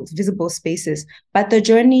visible spaces. But the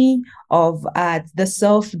journey of the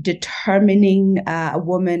self-determining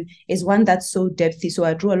woman is one that's so depthy. So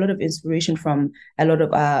I drew a lot of inspiration from a lot of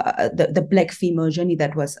the Black female journey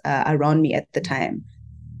that was around me at the time.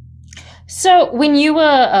 So when you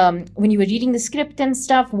were reading the script and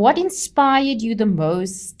stuff, what inspired you the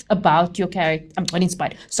most about your character?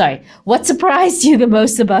 What surprised you the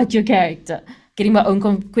most about your character? Getting my own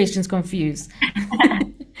questions confused.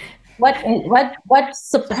 What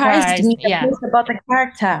surprised me the most about the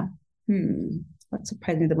character? What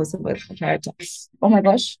surprised me the most about the character? Oh my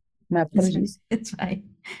gosh, my apologies. It's fine.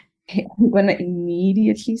 I'm gonna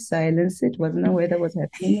immediately silence it. Wasn't aware that was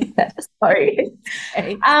happening. Sorry.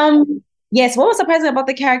 Okay. Yes, what was surprising about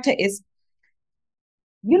the character is,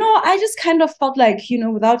 I just kind of felt like,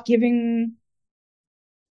 without giving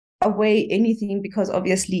away anything, because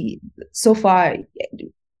obviously so far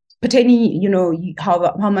pertaining,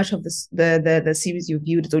 how much of the series you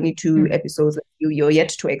viewed, it's only 2 episodes. You're yet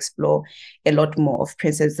to explore a lot more of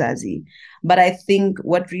Princess Zazie. But I think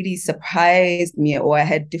what really surprised me, or I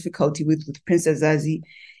had difficulty with Princess Zazie,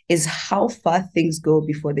 is how far things go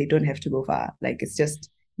before they don't have to go far. Like, it's just,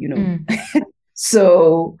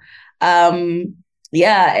 so as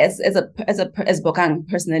Bokang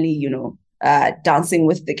personally, dancing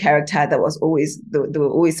with the character, there were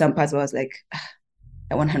always some parts where I was like,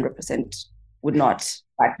 I 100% would not,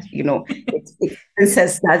 but it's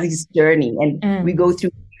Princess Zazie's journey, and we go through,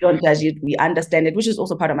 we don't judge it, we understand it, which is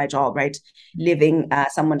also part of my job, right? Living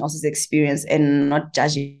someone else's experience and not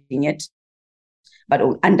judging it, but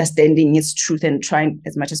understanding its truth and trying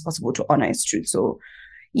as much as possible to honor its truth. So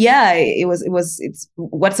it's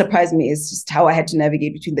what surprised me is just how I had to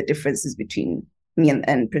navigate between the differences between me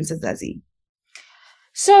and Princess Zazie.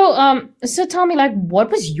 So tell me, like, what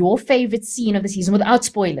was your favorite scene of the season without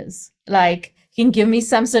spoilers? Like, you can give me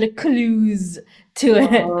some sort of clues to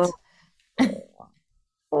it.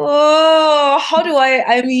 How do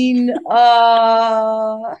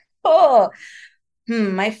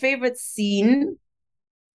my favorite scene.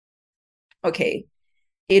 Okay.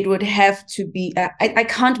 It would have to be, I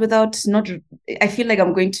can't without not, I feel like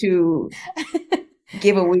I'm going to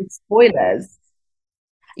give away spoilers.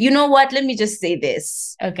 You know what? Let me just say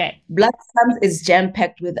this. Okay. Bloodstorms is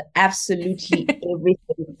jam-packed with absolutely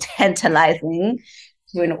everything tantalizing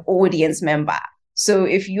to an audience member. So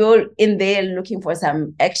if you're in there looking for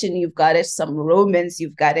some action, you've got it. Some romance,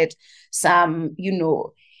 you've got it. Some,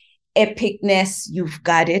 epicness, you've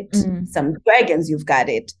got it. Some dragons, you've got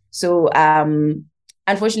it. So,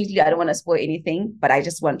 unfortunately, I don't want to spoil anything, but I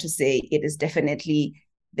just want to say it is definitely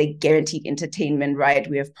the guaranteed entertainment ride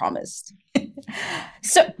we have promised.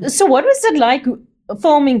 So what was it like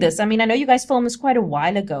filming this? I mean, I know you guys filmed this quite a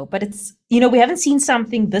while ago, but it's, we haven't seen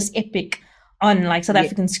something this epic on like South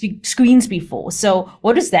African screens before. So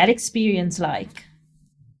what was that experience like?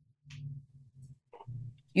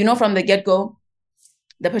 From the get-go,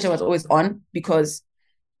 the pressure was always on, because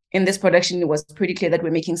in this production, it was pretty clear that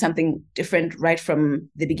we're making something different right from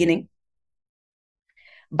the beginning.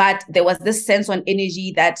 But there was this sense on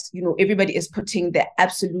energy that, everybody is putting the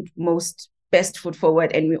absolute most best foot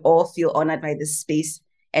forward, and we all feel honored by this space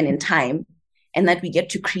and in time, and that we get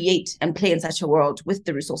to create and play in such a world with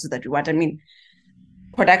the resources that we want. I mean,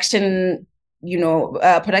 production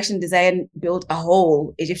design built a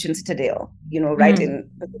whole Egyptian citadel, right in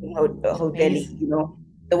Old Delhi,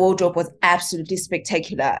 The wardrobe was absolutely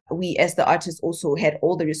spectacular. We, as the artists, also had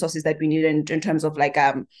all the resources that we needed in terms of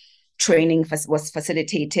training was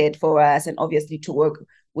facilitated for us, and obviously to work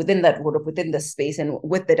within that wardrobe, within the space, and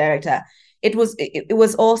with the director. It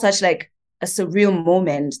was all such like a surreal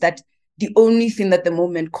moment that the only thing that the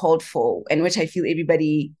moment called for, and which I feel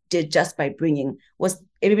everybody did just by bringing, was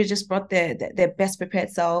everybody just brought their best prepared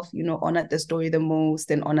self, honored the story the most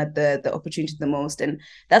and honored the opportunity the most. And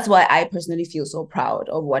that's why I personally feel so proud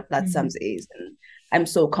of what Bloodstorms is. And I'm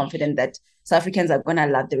so confident that South Africans are going to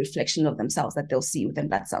love the reflection of themselves that they'll see within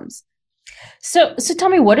Bloodstorms. So tell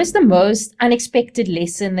me, what is the most unexpected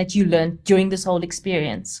lesson that you learned during this whole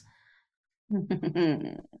experience?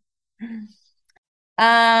 The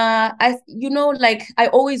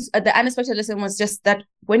unexpected lesson was just that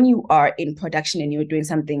when you are in production and you're doing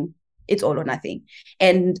something, it's all or nothing.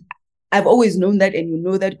 And I've always known that, and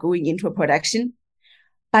that going into a production.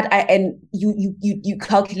 But you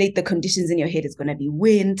calculate the conditions in your head. It's going to be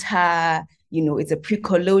winter, it's a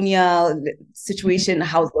pre-colonial situation.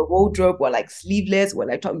 How's the wardrobe? We're like sleeveless,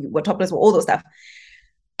 we're topless, we're all those stuff.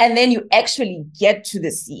 And then you actually get to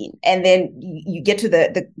the scene, and then you get to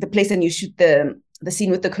the place and you shoot the scene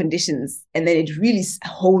with the conditions, and then it really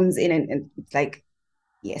hones in, and it's like,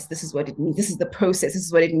 yes, this is what it means. This is the process. This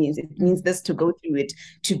is what it means. It means this, to go through it,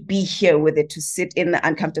 to be here with it, to sit in the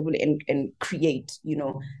uncomfortable and create,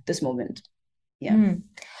 this moment. Yeah.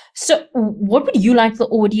 So, what would you like the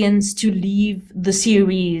audience to leave the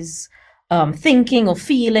series thinking or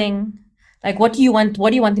feeling? Like, what do you want? What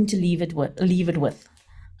do you want them to leave it with?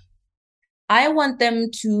 I want them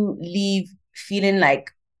to leave feeling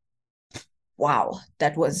like, wow,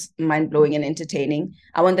 that was mind-blowing and entertaining.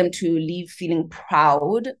 I want them to leave feeling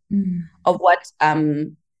proud of what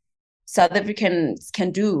South Africans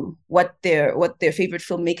can do, what their favorite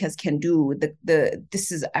filmmakers can do.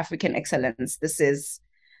 This is African excellence. This is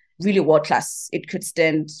really world class. It could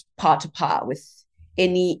stand par to par with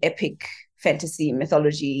any epic fantasy,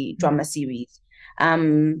 mythology, drama series.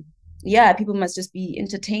 People must just be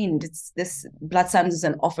entertained. This Blood Psalms is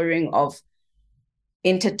an offering of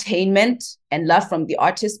entertainment and love from the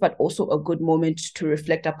artist, but also a good moment to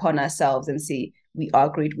reflect upon ourselves and say, we are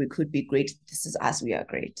great, we could be great. This is us, we are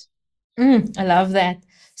great. I love that.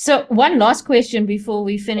 So one last question before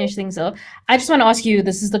we finish things up. I just want to ask you,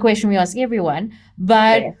 this is the question we ask everyone,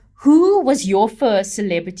 but who was your first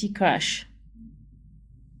celebrity crush?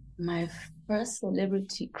 My first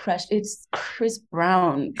celebrity crush, it's Chris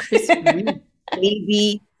Brown. Chris Brown,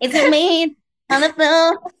 baby. It's a man on the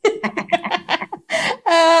phone.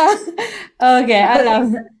 Okay, I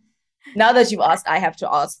love it. Now that you've asked, I have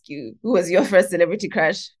to ask you, who was your first celebrity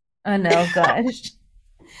crush? Oh no, gosh.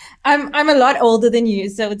 I'm a lot older than you,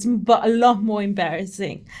 so it's a lot more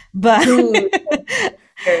embarrassing. But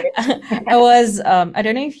I was I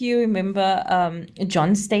don't know if you remember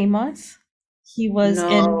John Stamos. He was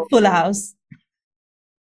in Full House.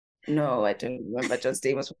 No, I don't remember John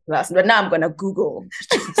Stamos from Full House. But now I'm gonna Google.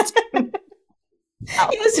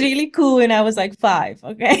 He was really cool when I was like 5.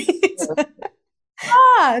 Okay.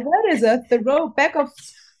 That is a throwback of.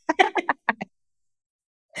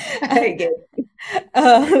 I get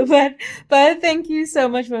it. But thank you so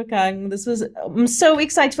much for coming. This was, I'm so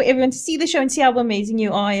excited for everyone to see the show and see how amazing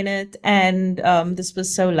you are in it. And this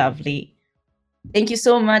was so lovely. Thank you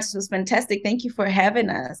so much. It was fantastic. Thank you for having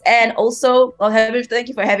us. And also, thank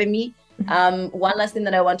you for having me. One last thing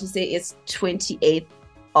that I want to say is 28th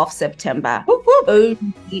of September, whoop, whoop.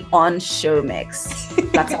 Only on Showmax.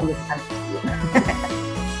 That's on the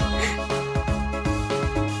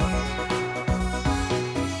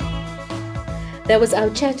That was our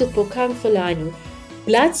chat with Bokang Fulani.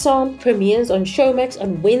 Blood Psalm premieres on Showmax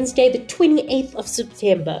on Wednesday, the 28th of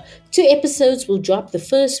September. 2 episodes will drop the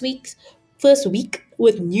first week,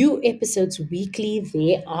 with new episodes weekly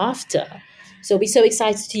thereafter. So we're so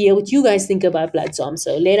excited to hear what you guys think about Blood Psalm,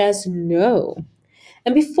 so let us know.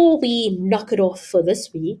 And before we knock it off for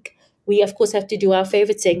this week, we of course have to do our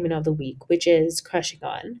favorite segment of the week, which is Crushing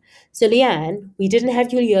On. So Leanne, we didn't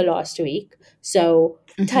have you here last week, so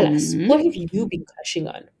tell us, what have you been crushing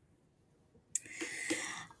on?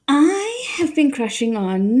 I have been crushing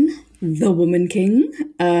on The Woman King.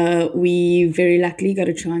 We very luckily got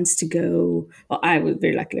a chance to go, well, I was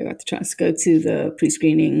very luckily got the chance to go to the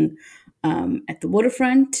pre-screening at the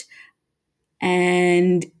Waterfront.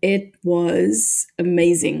 And it was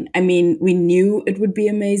amazing. I mean, we knew it would be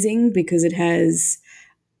amazing because it has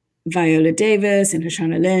Viola Davis and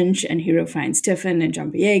Lashana Lynch and Hero Finds Tiffin and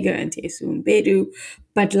John Boyega and Tiesu Mbedu.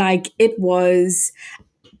 But it was...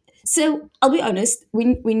 So I'll be honest,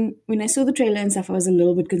 when I saw the trailer and stuff, I was a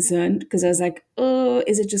little bit concerned because I was like, oh,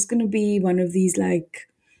 is it just going to be one of these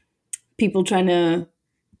people trying to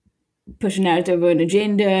push a narrative or an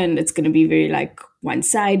agenda and it's going to be very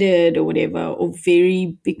one-sided or whatever, or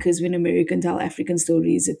because when Americans tell African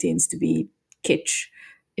stories, it tends to be kitsch,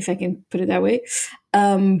 if I can put it that way.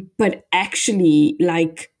 But actually,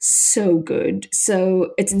 so good.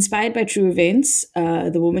 So it's inspired by true events.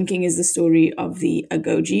 The Woman King is the story of the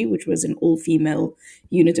Agoji, which was an all-female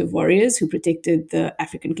unit of warriors who protected the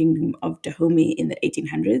African kingdom of Dahomey in the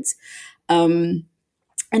 1800s.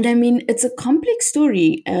 And I mean, it's a complex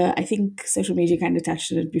story. I think social media kind of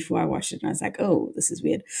touched on it before I watched it. And I was like, oh, this is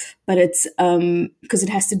weird. But it's because it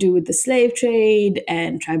has to do with the slave trade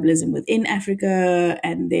and tribalism within Africa.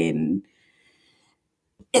 And then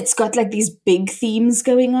it's got these big themes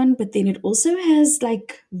going on. But then it also has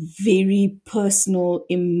very personal,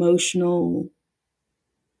 emotional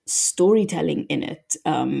storytelling in it.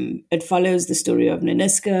 It follows the story of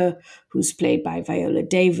Naniska, who's played by Viola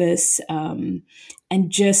Davis, and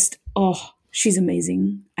just she's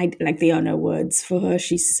amazing. There are no words for her.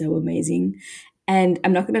 She's so amazing. And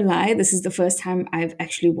I'm not gonna lie, this is the first time I've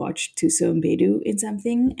actually watched Thuso Mbedu in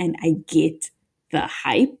something, and I get the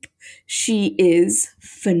hype. She is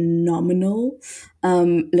phenomenal.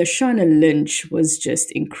 Lashana Lynch was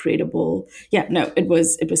just incredible. Yeah, no, it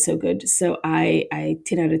was so good. So I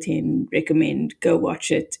 10 out of 10 recommend, go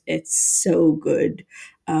watch it. It's so good.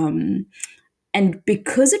 And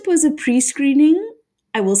because it was a pre-screening,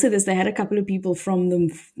 I will say this, they had a couple of people from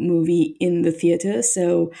the movie in the theater.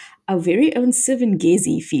 So our very own Sivan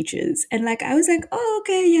Gezi features. And like, I was like, oh,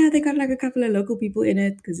 okay, yeah, they got like a couple of local people in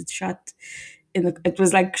it because it's shot it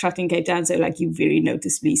was like shot in Cape Town. So like you very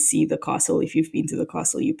noticeably see the castle. If you've been to the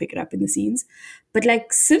castle, you pick it up in the scenes. But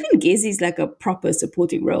like Sivan Gezi is like a proper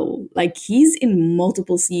supporting role. Like he's in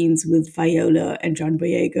multiple scenes with Viola and John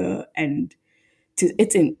Boyega, and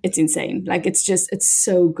it's insane. Like it's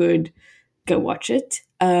so good. Go watch it.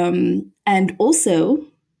 And also,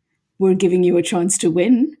 we're giving you a chance to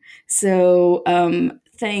win. So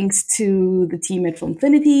thanks to the team at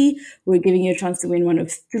Filmfinity, we're giving you a chance to win one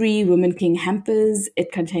of 3 Women King hampers.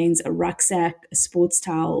 It contains a rucksack, a sports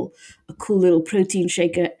towel, a cool little protein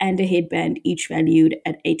shaker, and a headband, each valued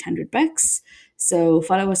at $800. So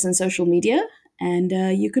follow us on social media, and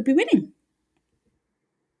you could be winning.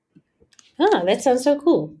 That sounds so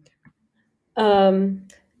cool. I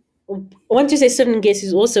want to say Sivan Gezi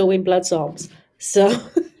is also in Blood Psalms. So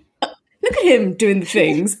look at him doing the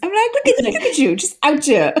things. I'm like, look at you, just out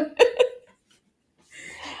here.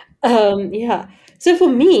 Yeah. So for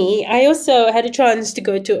me, I also had a chance to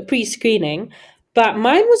go to a pre-screening, but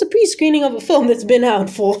mine was a pre-screening of a film that's been out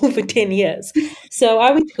for over 10 years. So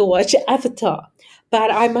I went to go watch Avatar. But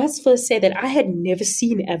I must first say that I had never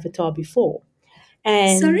seen Avatar before.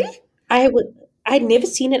 And Sorry? I'd never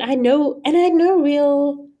seen it. I had no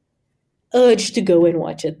real urge to go and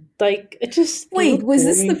watch it. Like it just Wait, was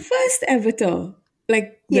this the first Avatar?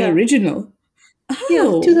 Like the original?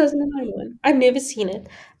 Yeah, 2009 one. I've never seen it.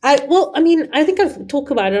 I think I've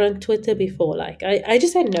talked about it on Twitter before. Like I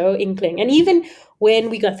just had no inkling. And even when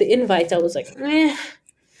we got the invite, I was like,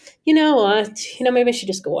 you know what? Maybe I should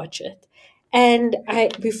just go watch it. And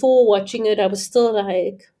before watching it, I was still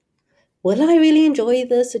like, will I really enjoy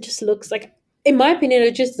this? It just looks like, in my opinion,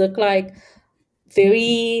 it just looked like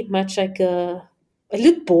very much like it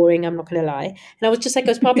looked boring, I'm not going to lie. And I was just like, it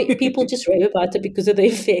was probably people just rave about it because of the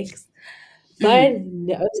effects. But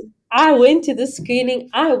no, I went to the screening.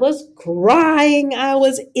 I was crying. I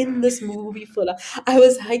was in this movie I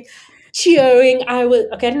was like cheering.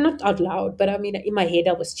 Not out loud, but I mean, in my head,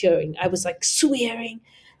 I was cheering. I was like swearing.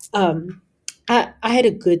 I had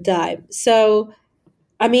a good time. So,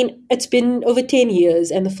 I mean, it's been over 10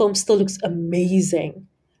 years and the film still looks amazing.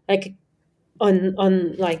 Like on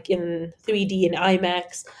like in 3D and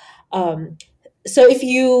IMAX. So if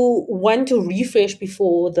you want to refresh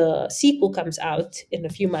before the sequel comes out in a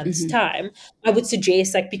few months' time, I would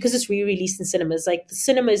suggest, like, because it's re-released in cinemas, like the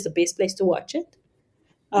cinema is the best place to watch it.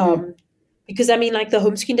 Because I mean, like the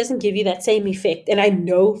home screen doesn't give you that same effect. And I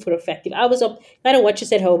know for a fact, if I don't watch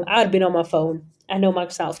this at home, I would have been on my phone. I know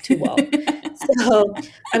myself too well. So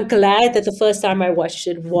I'm glad that the first time I watched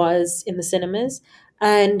it was in the cinemas.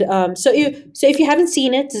 And so if you haven't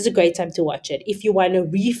seen it, this is a great time to watch it. If you want to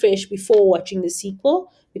refresh before watching the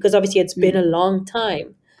sequel, because obviously it's been a long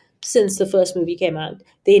time since the first movie came out,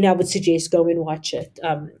 then I would suggest go and watch it.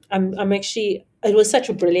 I'm actually, it was such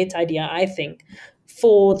a brilliant idea, I think,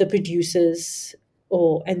 for the producers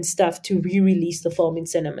and stuff to re-release the film in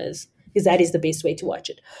cinemas, because that is the best way to watch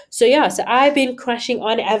it. So yeah, so I've been crushing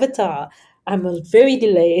on Avatar. I'm very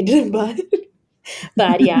delayed, but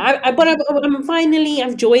yeah, I'm finally,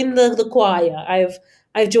 I've joined the choir. I've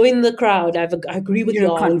joined the crowd. I agree with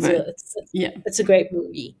y'all. It's a great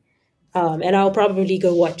movie. And I'll probably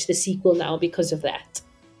go watch the sequel now because of that.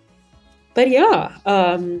 But yeah,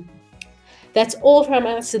 that's all from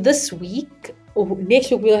us this week. Next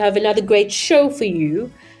week we'll have another great show for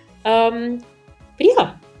you. But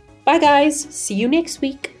yeah, bye guys. See you next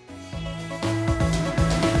week.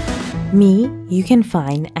 Me, you can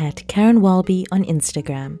find at Karen Welby on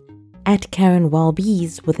Instagram, at Karen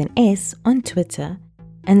Welbys with an S on Twitter,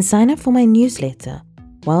 and sign up for my newsletter,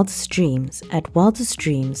 Wildest Dreams, at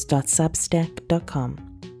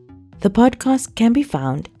wildestdreams.substack.com. The podcast can be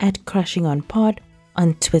found at Crushing On Pod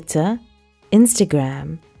on Twitter,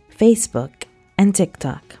 Instagram, Facebook, and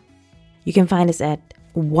TikTok. You can find us at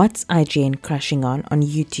What's IGN Crushing On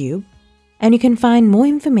YouTube, and you can find more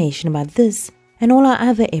information about this and all our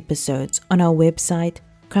other episodes on our website,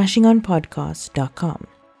 crushingonpodcast.com.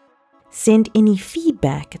 Send any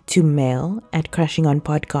feedback to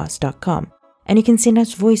mail@crushingonpodcast.com, and you can send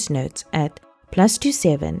us voice notes at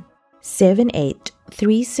 +27 78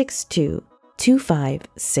 362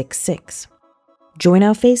 2566. Join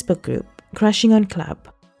our Facebook group, Crushing On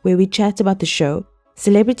Club, where we chat about the show,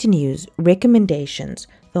 celebrity news, recommendations,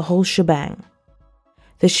 the whole shebang.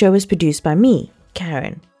 The show is produced by me,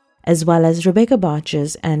 Karen, as well as Rebecca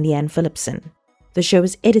Barches and Leanne Phillipson. The show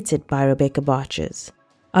is edited by Rebecca Barches.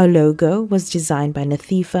 Our logo was designed by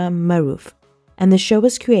Nathifa Maroof, and the show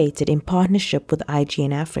was created in partnership with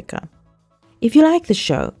IGN Africa. If you like the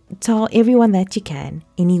show, tell everyone that you can,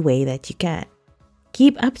 any way that you can.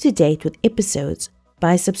 Keep up to date with episodes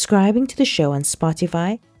by subscribing to the show on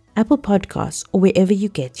Spotify, Apple Podcasts, or wherever you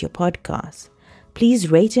get your podcasts.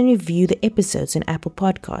 Please rate and review the episodes on Apple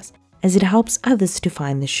Podcasts, as it helps others to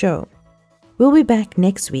find the show. We'll be back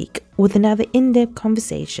next week with another in-depth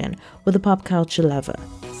conversation with a pop culture lover.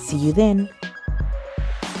 See you then.